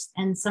juniors,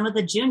 and some of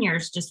the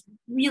juniors just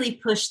really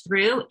pushed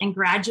through and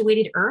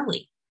graduated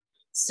early.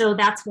 So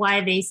that's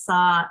why they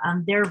saw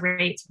their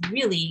rates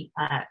really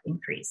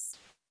increase.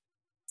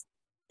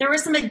 There were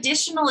some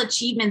additional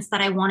achievements that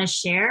I want to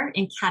share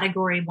in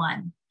category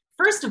 1.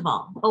 First of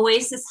all,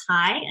 Oasis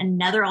High,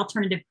 another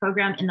alternative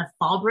program in the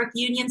Fallbrook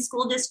Union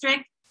School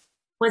District,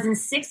 was in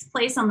 6th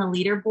place on the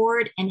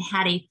leaderboard and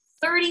had a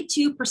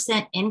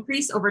 32%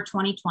 increase over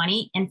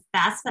 2020 in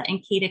FAFSA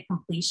and CADA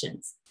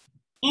completions,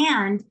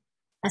 and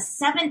a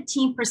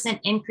 17%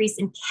 increase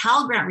in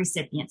Cal Grant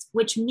recipients,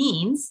 which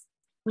means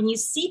when you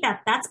see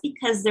that, that's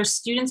because their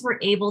students were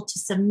able to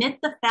submit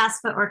the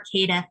FAFSA or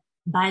CADA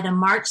by the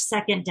March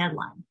 2nd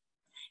deadline.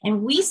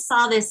 And we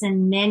saw this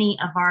in many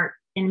of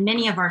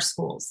our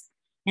schools.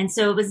 And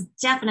so it was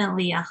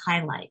definitely a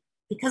highlight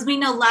because we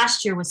know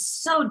last year was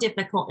so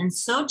difficult and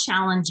so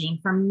challenging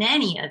for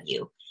many of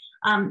you.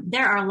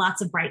 There are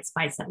lots of bright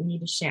spots that we need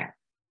to share.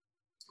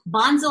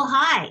 Bonzo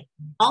High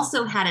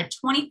also had a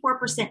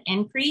 24%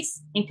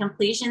 increase in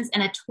completions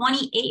and a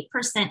 28%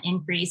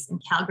 increase in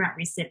Cal Grant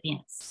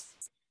recipients.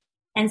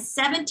 And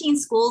 17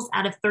 schools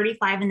out of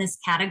 35 in this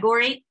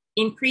category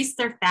increased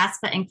their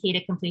FAFSA and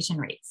CADA completion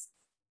rates,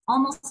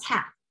 almost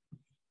half.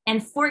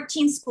 And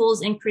 14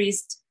 schools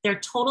increased their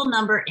total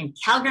number in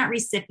Cal Grant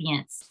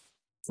recipients,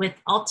 with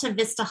Alta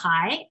Vista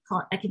High,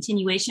 a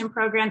continuation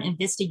program, and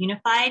Vista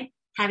Unified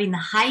having the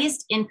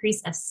highest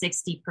increase of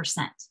 60%.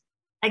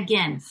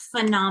 Again,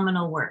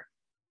 phenomenal work.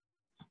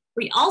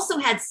 We also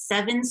had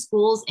 7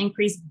 schools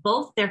increase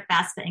both their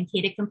FAFSA and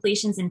CADA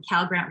completions and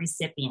Cal Grant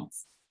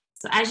recipients.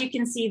 So as you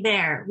can see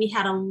there, we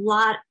had a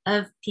lot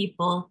of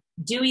people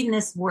doing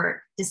this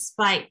work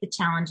despite the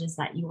challenges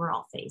that you were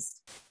all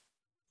faced.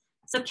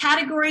 So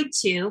category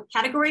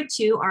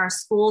 2 are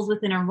schools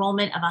with an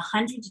enrollment of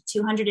 100 to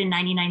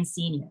 299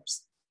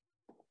 seniors.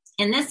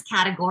 In this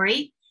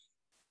category,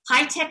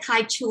 High Tech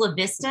High Chula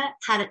Vista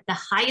had the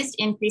highest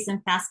increase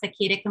in FAFSA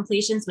CADA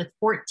completions with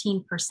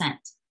 14%.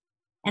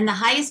 And the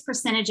highest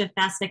percentage of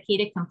FAFSA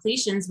CADA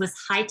completions was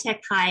High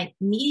Tech High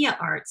Media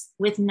Arts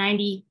with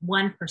 91%.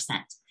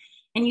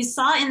 And you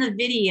saw in the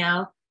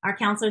video, our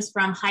counselors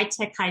from High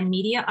Tech High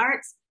Media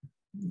Arts,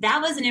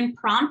 that was an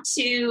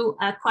impromptu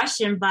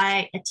question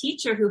by a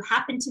teacher who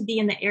happened to be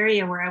in the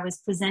area where I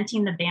was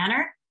presenting the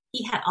banner.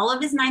 He had all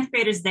of his 9th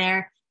graders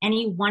there, and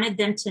he wanted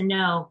them to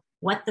know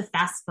what the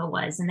FAFSA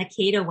was and the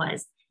CADA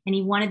was. And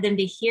he wanted them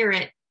to hear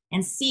it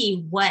and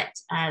see what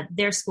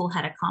their school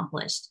had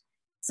accomplished.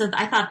 So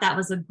I thought that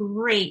was a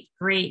great,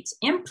 great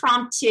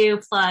impromptu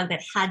plug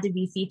that had to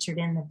be featured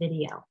in the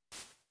video.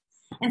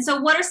 And so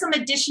what are some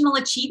additional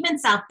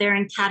achievements out there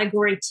in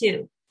category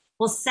 2?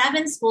 Well,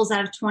 7 schools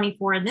out of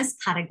 24 in this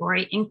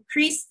category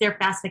increased their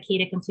FAFSA K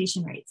to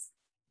completion rates.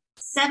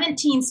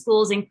 17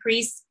 schools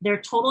increased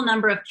their total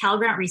number of Cal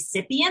Grant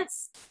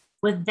recipients,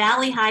 with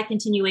Valley High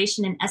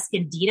Continuation and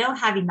Escondido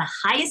having the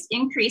highest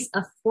increase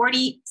of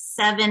 47%.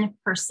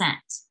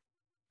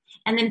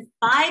 And then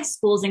 5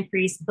 schools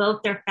increased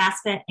both their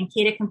FAFSA and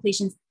K to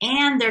completions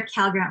and their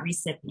Cal Grant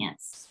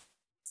recipients.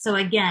 So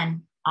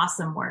again,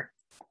 awesome work.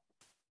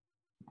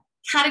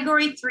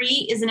 Category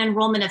 3 is an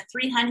enrollment of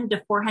 300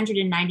 to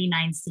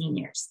 499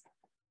 seniors.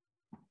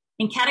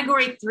 In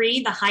category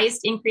 3, the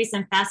highest increase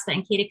in FAFSA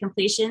and K to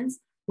completions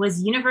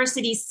was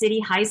University City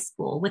High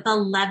School with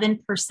 11%.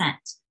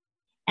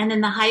 And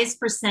then the highest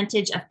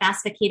percentage of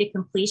FAFSA K to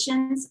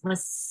completions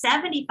was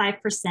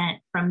 75%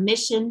 from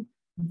Mission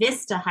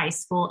Vista High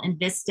School and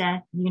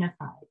Vista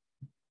Unified.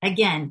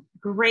 Again,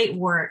 great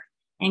work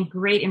and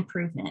great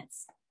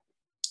improvements.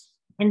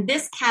 In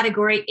this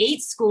category,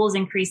 8 schools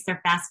increased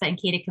their FAFSA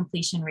and K to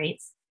completion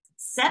rates.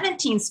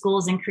 17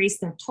 schools increased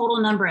their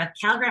total number of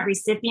Cal Grant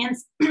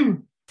recipients,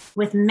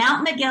 with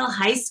Mount Miguel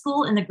High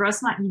School in the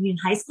Grossmont Union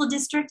High School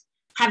District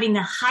having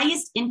the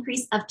highest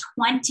increase of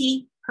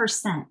 20%.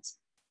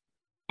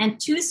 And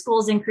 2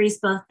 schools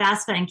increased both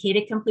FAFSA and K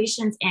to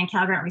completions and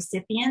Cal Grant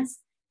recipients,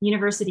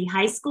 University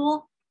High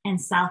School and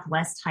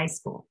Southwest High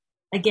School.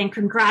 Again,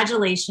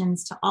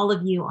 congratulations to all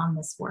of you on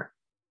this work.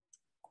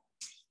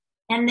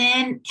 And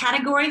then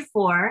category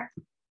 4,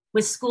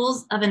 with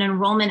schools of an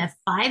enrollment of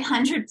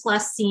 500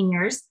 plus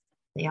seniors,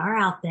 they are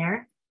out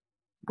there,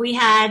 we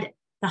had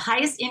the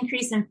highest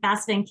increase in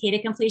FAFSA and K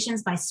to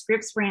completions by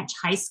Scripps Ranch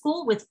High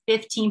School with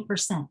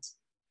 15%.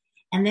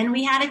 And then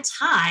we had a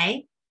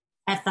tie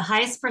at the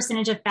highest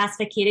percentage of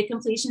FAFSA K to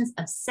completions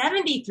of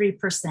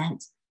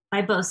 73%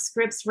 by both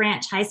Scripps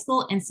Ranch High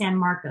School and San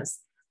Marcos.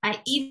 I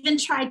even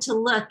tried to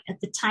look at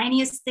the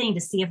tiniest thing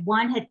to see if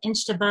one had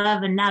inched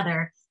above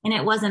another, and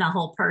it wasn't a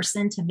whole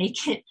person to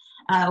make it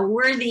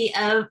worthy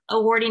of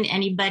awarding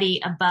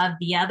anybody above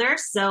the other,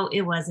 so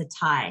it was a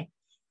tie.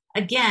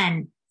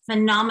 Again,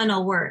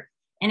 phenomenal work.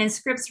 And in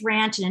Scripps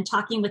Ranch and in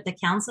talking with the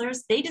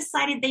counselors, they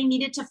decided they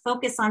needed to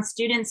focus on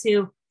students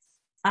who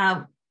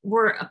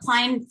were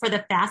applying for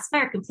the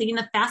FAFSA or completing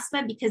the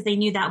FAFSA because they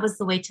knew that was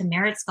the way to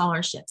merit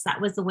scholarships.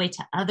 That was the way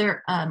to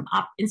other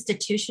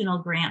institutional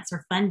grants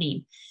or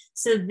funding.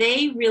 So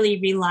they really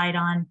relied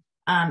on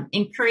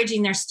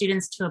encouraging their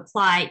students to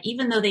apply,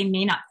 even though they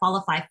may not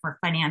qualify for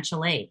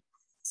financial aid.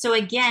 So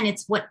again,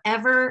 it's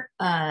whatever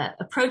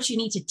approach you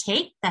need to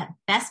take that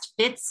best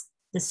fits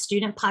the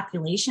student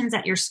populations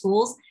at your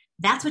schools.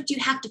 That's what you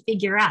have to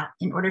figure out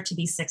in order to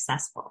be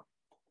successful.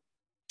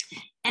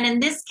 And in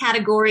this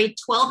category,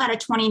 12 out of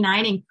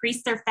 29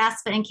 increased their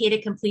FAFSA and K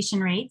to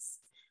completion rates.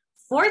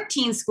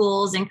 14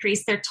 schools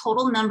increased their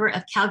total number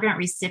of Cal Grant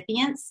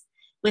recipients,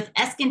 with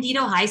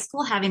Escondido High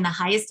School having the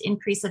highest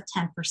increase of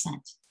 10%.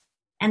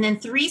 And then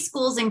 3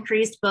 schools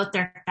increased both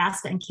their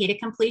FAFSA and K to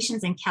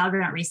completions and Cal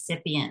Grant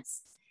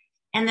recipients.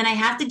 And then I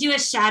have to do a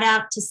shout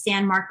out to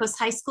San Marcos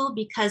High School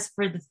because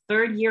for the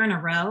 3rd year in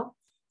a row,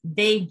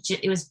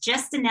 it was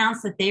just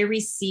announced that they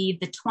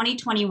received the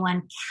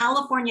 2021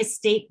 California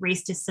State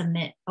Race to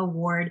Submit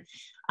Award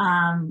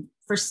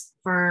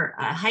for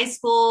high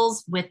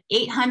schools with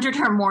 800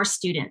 or more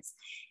students.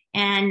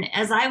 And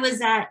as I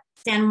was at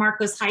San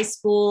Marcos High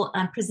School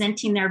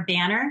presenting their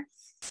banner,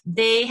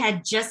 they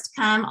had just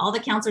come, all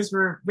the counselors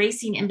were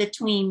racing in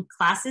between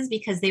classes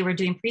because they were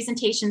doing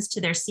presentations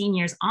to their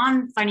seniors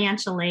on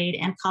financial aid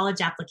and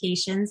college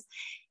applications.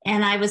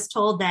 And I was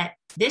told that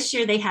this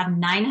year they have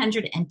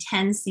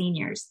 910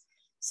 seniors.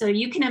 So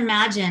you can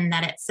imagine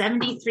that at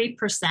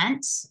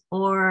 73%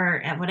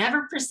 or at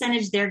whatever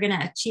percentage they're going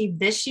to achieve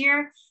this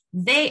year,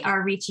 they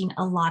are reaching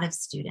a lot of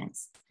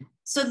students.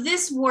 So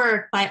this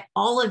work by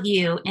all of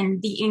you and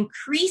the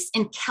increase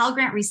in Cal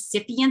Grant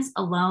recipients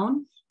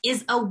alone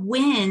is a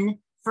win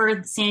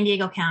for San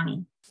Diego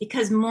County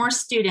because more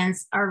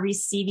students are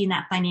receiving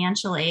that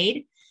financial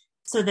aid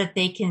so that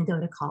they can go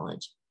to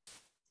college.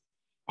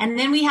 And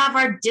then we have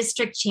our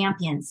district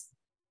champions.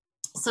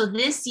 So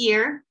this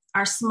year,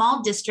 our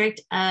small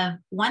district of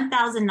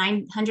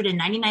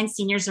 1,999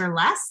 seniors or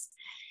less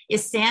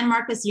is San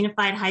Marcos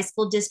Unified High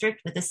School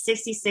District with a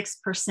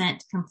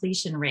 66%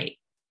 completion rate.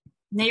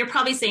 Now you're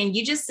probably saying,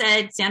 you just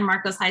said San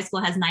Marcos High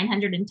School has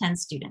 910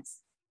 students.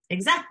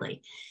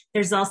 Exactly.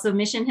 There's also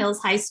Mission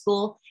Hills High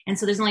School. And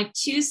so there's only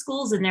 2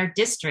 schools in their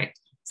district.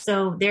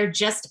 So they're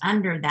just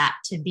under that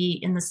to be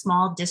in the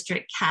small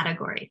district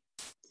category.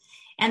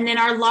 And then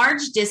our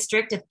large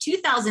district of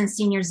 2,000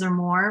 seniors or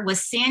more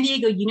was San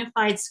Diego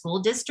Unified School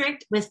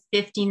District with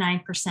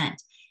 59%.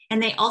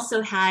 And they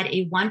also had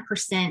a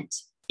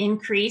 1%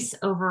 increase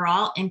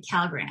overall in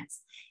Cal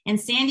Grants. And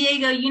San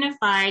Diego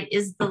Unified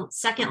is the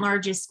 2nd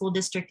largest school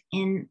district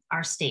in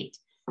our state.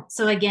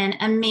 So again,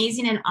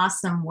 amazing and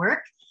awesome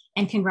work,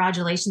 and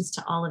congratulations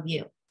to all of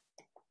you.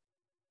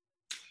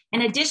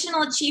 An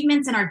additional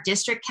achievements in our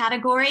district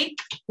category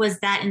was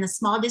that in the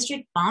small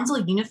district,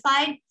 Bonsall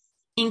Unified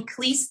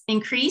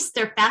increased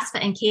their FAFSA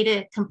and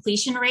CADA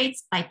completion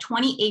rates by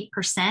 28%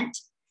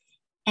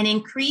 and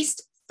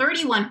increased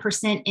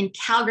 31% in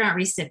Cal Grant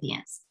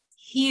recipients.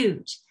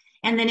 Huge.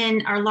 And then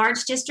in our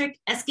large district,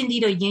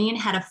 Escondido Union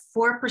had a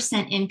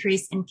 4%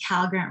 increase in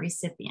Cal Grant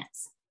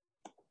recipients.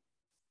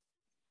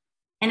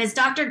 And as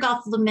Dr.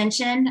 Gothel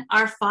mentioned,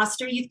 our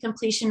foster youth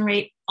completion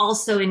rate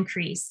also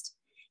increased.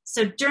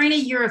 So during a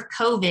year of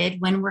COVID,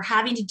 when we're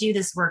having to do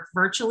this work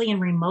virtually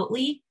and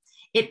remotely,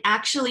 it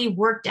actually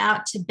worked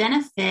out to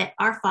benefit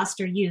our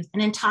foster youth.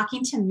 And in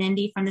talking to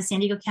Mindy from the San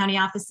Diego County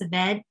Office of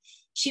Ed,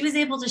 she was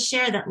able to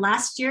share that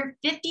last year,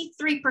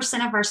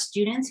 53% of our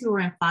students who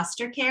were in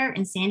foster care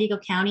in San Diego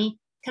County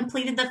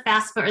completed the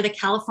FAFSA or the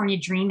California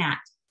DREAM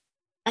Act,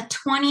 a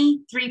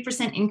 23%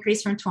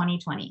 increase from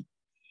 2020.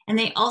 And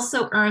they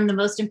also earned the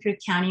Most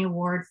Improved County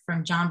Award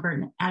from John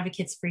Burton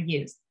Advocates for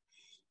Youth.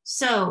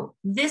 So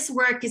this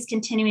work is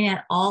continuing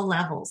at all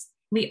levels.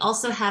 We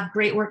also have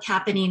great work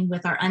happening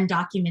with our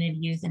undocumented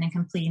youth and in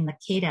completing the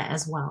CADA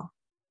as well.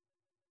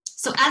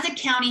 So as a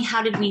county,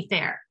 how did we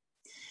fare?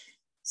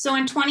 So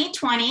in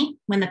 2020,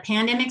 when the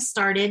pandemic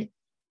started,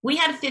 we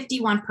had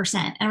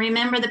 51%. And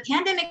remember, the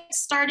pandemic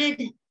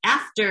started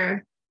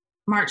after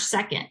March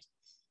 2nd,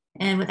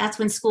 and that's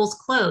when schools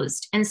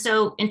closed. And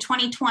so in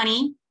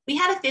 2020, we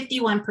had a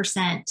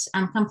 51%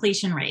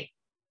 completion rate,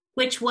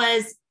 which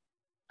was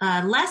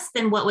less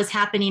than what was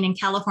happening in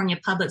California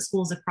public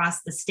schools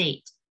across the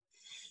state.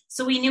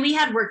 So we knew we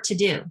had work to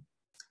do.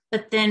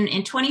 But then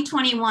in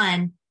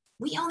 2021,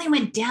 we only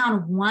went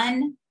down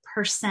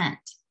 1%.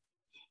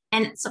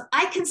 And so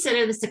I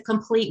consider this a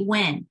complete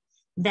win,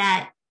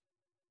 that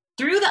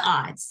through the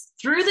odds,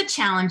 through the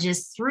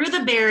challenges, through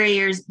the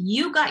barriers,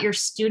 you got your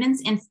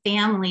students and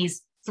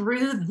families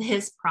through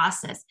this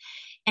process.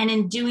 And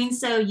in doing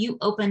so, you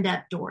opened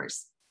up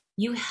doors.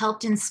 You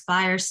helped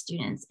inspire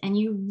students, and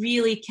you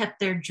really kept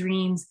their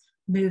dreams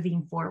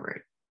moving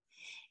forward.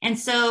 And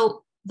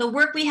so the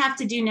work we have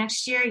to do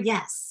next year,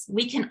 yes,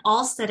 we can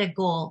all set a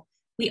goal.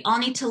 We all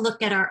need to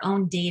look at our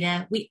own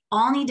data. We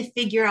all need to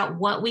figure out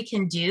what we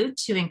can do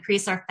to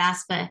increase our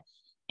FAFSA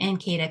and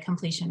CADA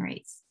completion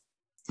rates.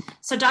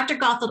 So Dr.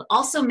 Gothel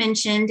also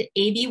mentioned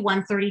AB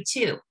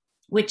 132,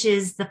 which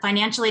is the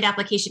financial aid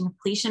application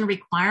completion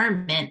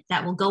requirement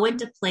that will go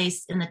into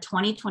place in the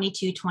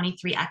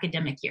 2022-23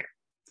 academic year.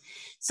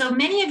 So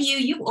many of you,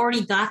 you've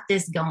already got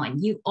this going.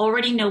 You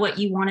already know what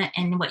you want to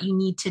and what you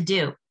need to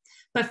do.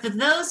 But for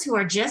those who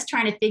are just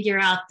trying to figure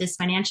out this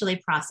financial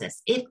aid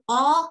process, it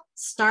all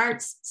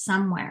starts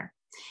somewhere.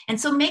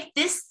 And so make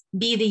this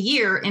be the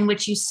year in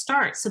which you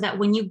start, so that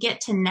when you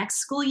get to next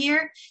school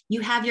year,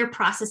 you have your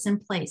process in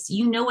place.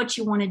 You know what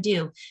you want to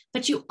do,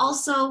 but you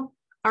also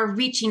are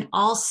reaching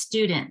all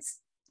students,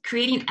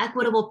 creating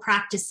equitable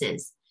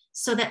practices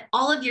so that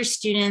all of your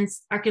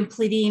students are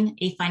completing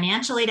a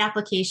financial aid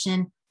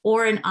application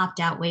or an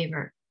opt-out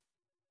waiver.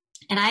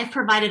 And I've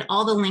provided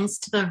all the links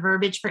to the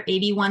verbiage for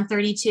AB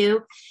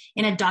 132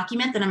 in a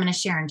document that I'm going to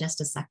share in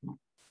just a second.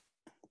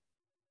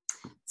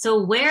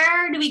 So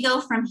where do we go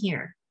from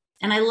here?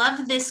 And I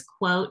love this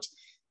quote: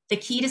 the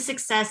key to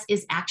success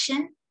is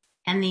action,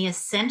 and the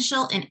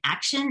essential in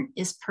action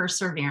is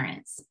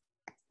perseverance.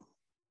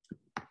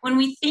 When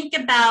we think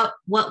about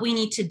what we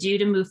need to do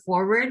to move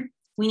forward,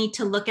 we need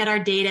to look at our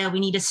data. We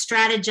need to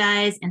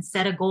strategize and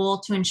set a goal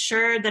to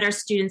ensure that our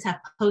students have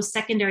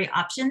post-secondary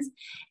options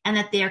and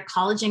that they are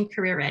college and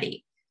career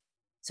ready.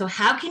 So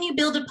how can you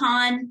build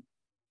upon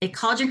a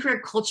college and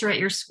career culture at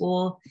your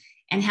school?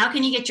 And how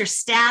can you get your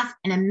staff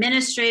and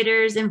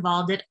administrators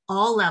involved at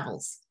all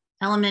levels,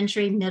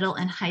 elementary, middle,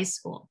 and high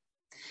school?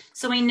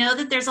 So we know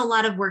that there's a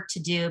lot of work to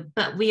do,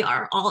 but we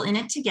are all in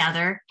it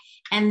together.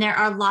 And there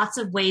are lots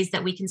of ways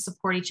that we can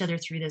support each other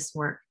through this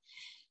work.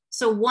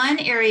 So one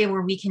area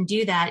where we can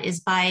do that is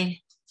by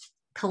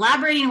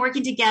collaborating and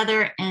working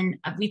together. And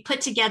we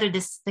put together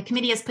this, the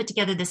committee has put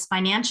together this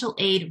financial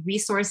aid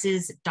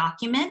resources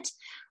document,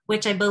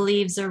 which I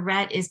believe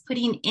Zarette is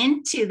putting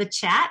into the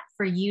chat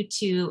for you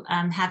to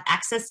have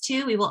access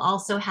to. We will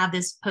also have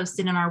this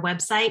posted on our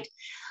website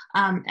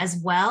as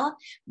well.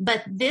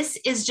 But this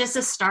is just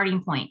a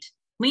starting point.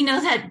 We know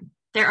that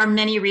there are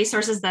many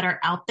resources that are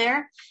out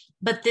there,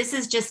 but this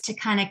is just to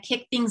kind of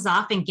kick things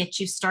off and get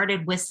you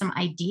started with some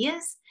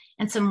ideas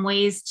and some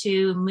ways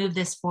to move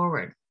this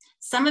forward.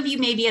 Some of you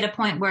may be at a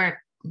point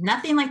where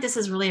nothing like this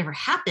has really ever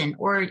happened,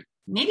 or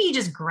maybe you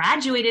just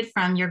graduated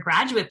from your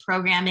graduate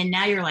program and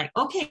now you're like,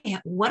 okay,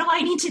 what do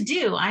I need to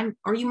do?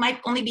 Or you might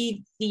only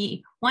be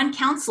the one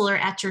counselor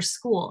at your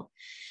school.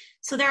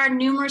 So there are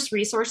numerous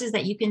resources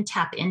that you can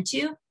tap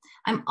into.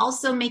 I'm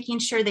also making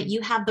sure that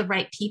you have the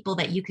right people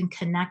that you can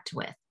connect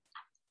with,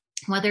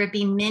 whether it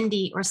be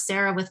Mindy or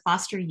Sarah with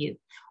foster youth,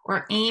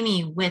 or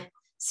Amy with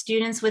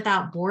Students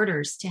Without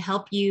Borders to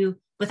help you,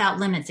 without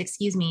limits,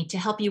 to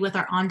help you with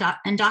our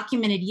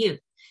undocumented youth.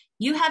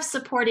 You have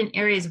support in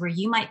areas where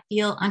you might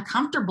feel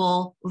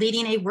uncomfortable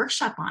leading a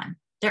workshop on.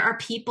 There are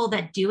people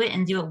that do it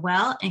and do it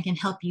well and can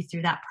help you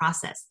through that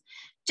process.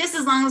 Just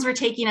as long as we're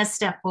taking a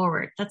step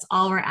forward, that's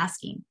all we're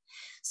asking.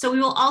 So we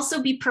will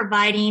also be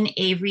providing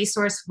a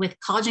resource with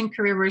college and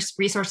career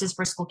resources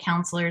for school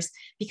counselors,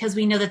 because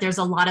we know that there's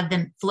a lot of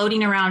them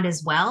floating around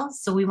as well.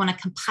 So we want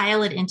to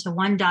compile it into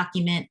one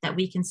document that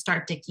we can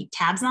start to keep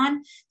tabs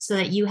on so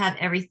that you have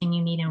everything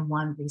you need in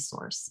one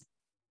resource.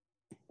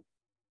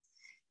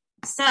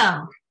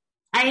 So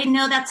I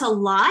know that's a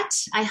lot.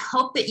 I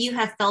hope that you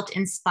have felt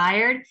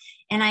inspired,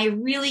 and I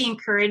really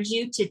encourage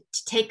you to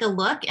take a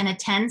look and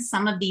attend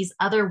some of these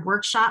other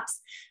workshops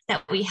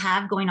that we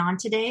have going on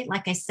today.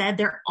 Like I said,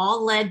 they're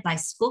all led by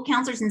school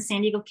counselors in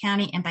San Diego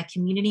County and by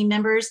community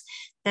members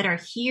that are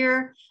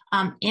here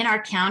in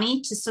our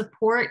county to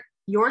support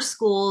your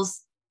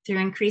schools through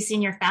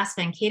increasing your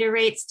FAFSA and cater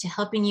rates, to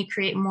helping you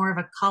create more of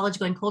a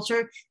college-going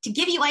culture, to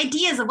give you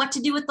ideas of what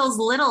to do with those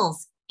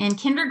littles in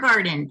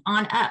kindergarten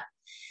on up.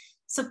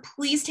 So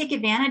please take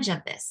advantage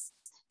of this.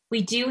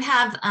 We do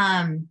have,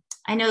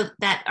 I know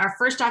that our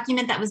first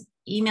document that was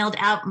emailed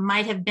out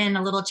might have been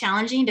a little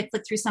challenging to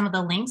click through some of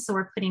the links. So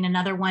we're putting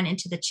another one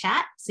into the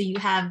chat. So you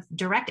have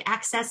direct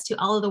access to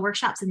all of the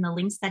workshops and the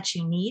links that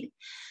you need.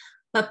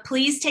 But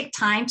please take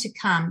time to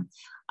come.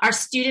 Our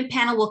student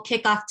panel will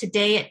kick off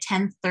today at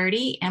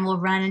 10:30 and will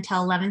run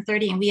until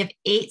 11:30. And we have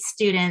 8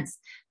 students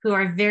who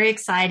are very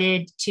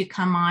excited to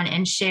come on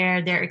and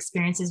share their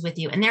experiences with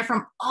you. And they're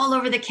from all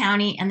over the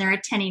county, and they're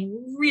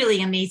attending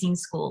really amazing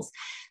schools.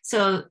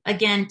 So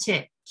again,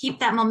 to keep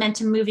that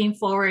momentum moving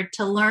forward,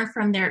 to learn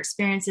from their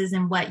experiences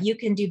and what you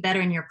can do better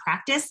in your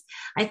practice,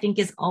 I think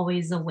is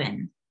always a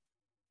win.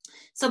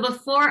 So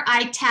before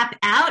I tap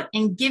out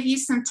and give you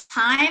some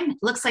time, it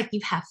looks like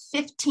you have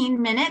 15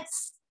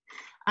 minutes.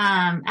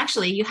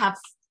 Actually, you have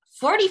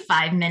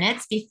 45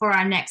 minutes before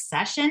our next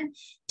session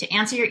to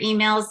answer your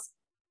emails,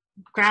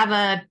 grab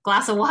a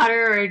glass of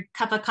water or a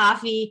cup of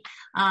coffee,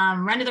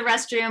 run to the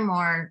restroom,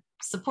 or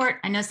support.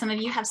 I know some of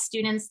you have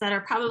students that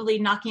are probably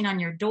knocking on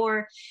your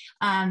door.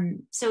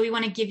 So we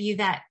want to give you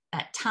that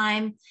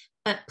time,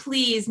 but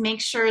please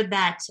make sure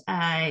that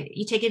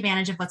you take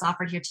advantage of what's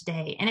offered here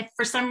today. And if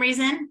for some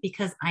reason,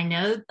 because I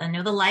know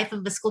the life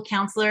of the school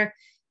counselor,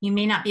 you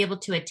may not be able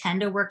to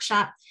attend a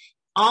workshop,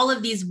 all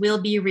of these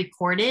will be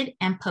recorded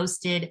and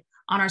posted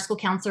on our school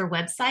counselor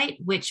website,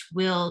 which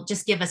will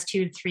just give us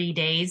 2 to 3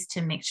 days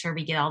to make sure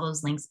we get all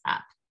those links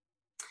up.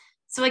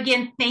 So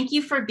again, thank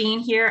you for being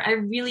here. I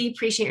really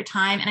appreciate your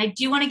time. And I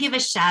do want to give a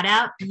shout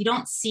out. You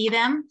don't see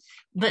them,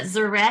 but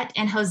Zarette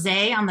and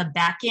Jose on the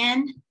back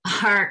end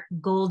are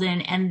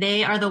golden. And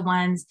they are the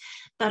ones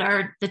that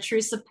are the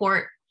true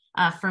support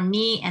for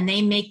me. And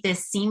they make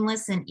this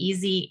seamless and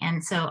easy.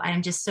 And so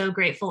I'm just so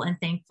grateful and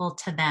thankful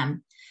to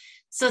them.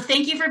 So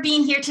thank you for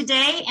being here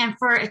today and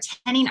for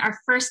attending our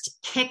first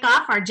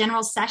kickoff, our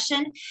general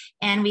session.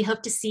 And we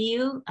hope to see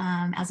you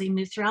as we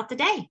move throughout the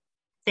day.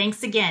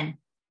 Thanks again.